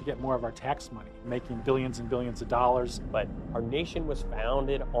tactic to get more of our tax money, making billions and billions of dollars. But our nation was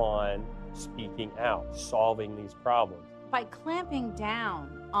founded on speaking out, solving these problems. By clamping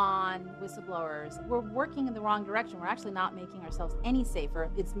down on whistleblowers, we're working in the wrong direction. We're actually not making ourselves any safer.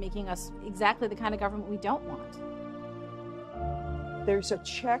 It's making us exactly the kind of government we don't want. There's a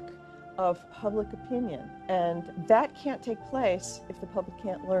check of public opinion, and that can't take place if the public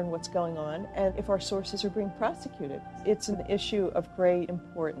can't learn what's going on and if our sources are being prosecuted. It's an issue of great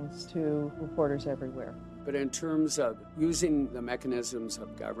importance to reporters everywhere. But in terms of using the mechanisms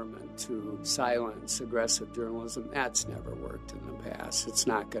of government to silence aggressive journalism, that's never worked in the past. It's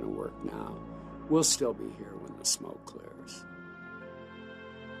not going to work now. We'll still be here when the smoke clears.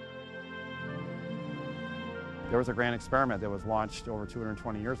 There was a grand experiment that was launched over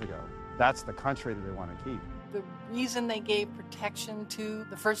 220 years ago. That's the country that they want to keep. The reason they gave protection to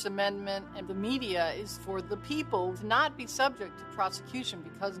the First Amendment and the media is for the people to not be subject to prosecution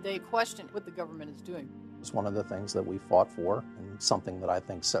because they question what the government is doing. It's one of the things that we fought for and something that I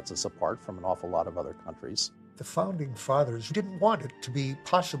think sets us apart from an awful lot of other countries. The founding fathers didn't want it to be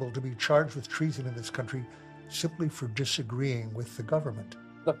possible to be charged with treason in this country simply for disagreeing with the government.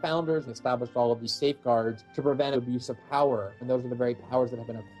 The founders established all of these safeguards to prevent abuse of power, and those are the very powers that have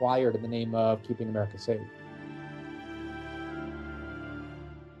been acquired in the name of keeping America safe.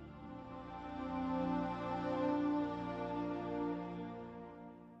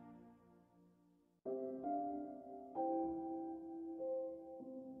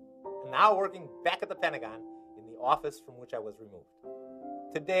 I'm now working back at the Pentagon in the office from which I was removed.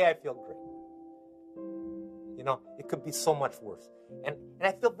 Today I feel great. You know, it could be so much worse. And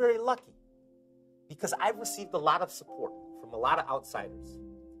I feel very lucky because I've received a lot of support from a lot of outsiders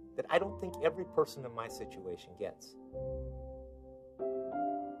that I don't think every person in my situation gets.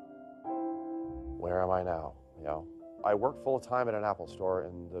 Where am I now? You know, I work full-time at an Apple store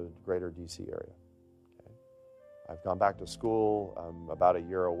in the greater DC area. Okay? I've gone back to school. I'm about a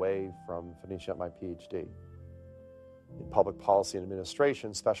year away from finishing up my PhD in public policy and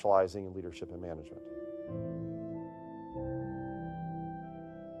administration, specializing in leadership and management.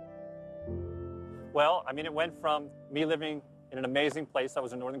 Well, I mean, it went from me living in an amazing place. I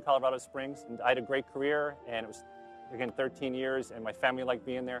was in northern Colorado Springs, and I had a great career, and it was, again, 13 years, and my family liked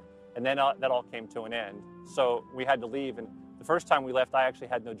being there. And then that all came to an end. So we had to leave, and the first time we left, I actually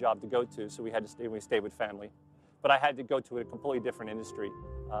had no job to go to, so we had to stay. We stayed with family. But I had to go to a completely different industry.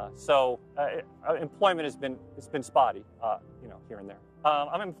 Employment has been spotty, you know, here and there.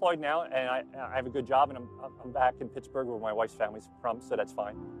 I'm employed now, and I have a good job, and I'm back in Pittsburgh, where my wife's family's from, so that's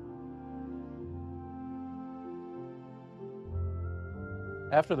fine.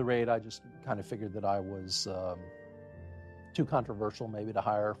 After the raid, I just kind of figured that I was too controversial maybe to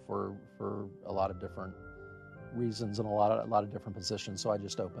hire for a lot of different reasons and a lot of different positions. So I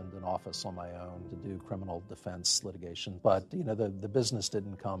just opened an office on my own to do criminal defense litigation. But you know, the business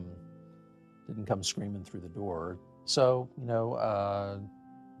didn't come screaming through the door. So you know,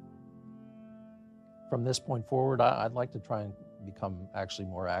 from this point forward, I'd like to try and become actually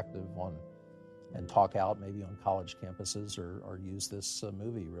more active on and talk out maybe on college campuses or use this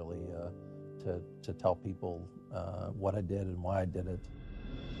movie really to tell people what I did and why I did it.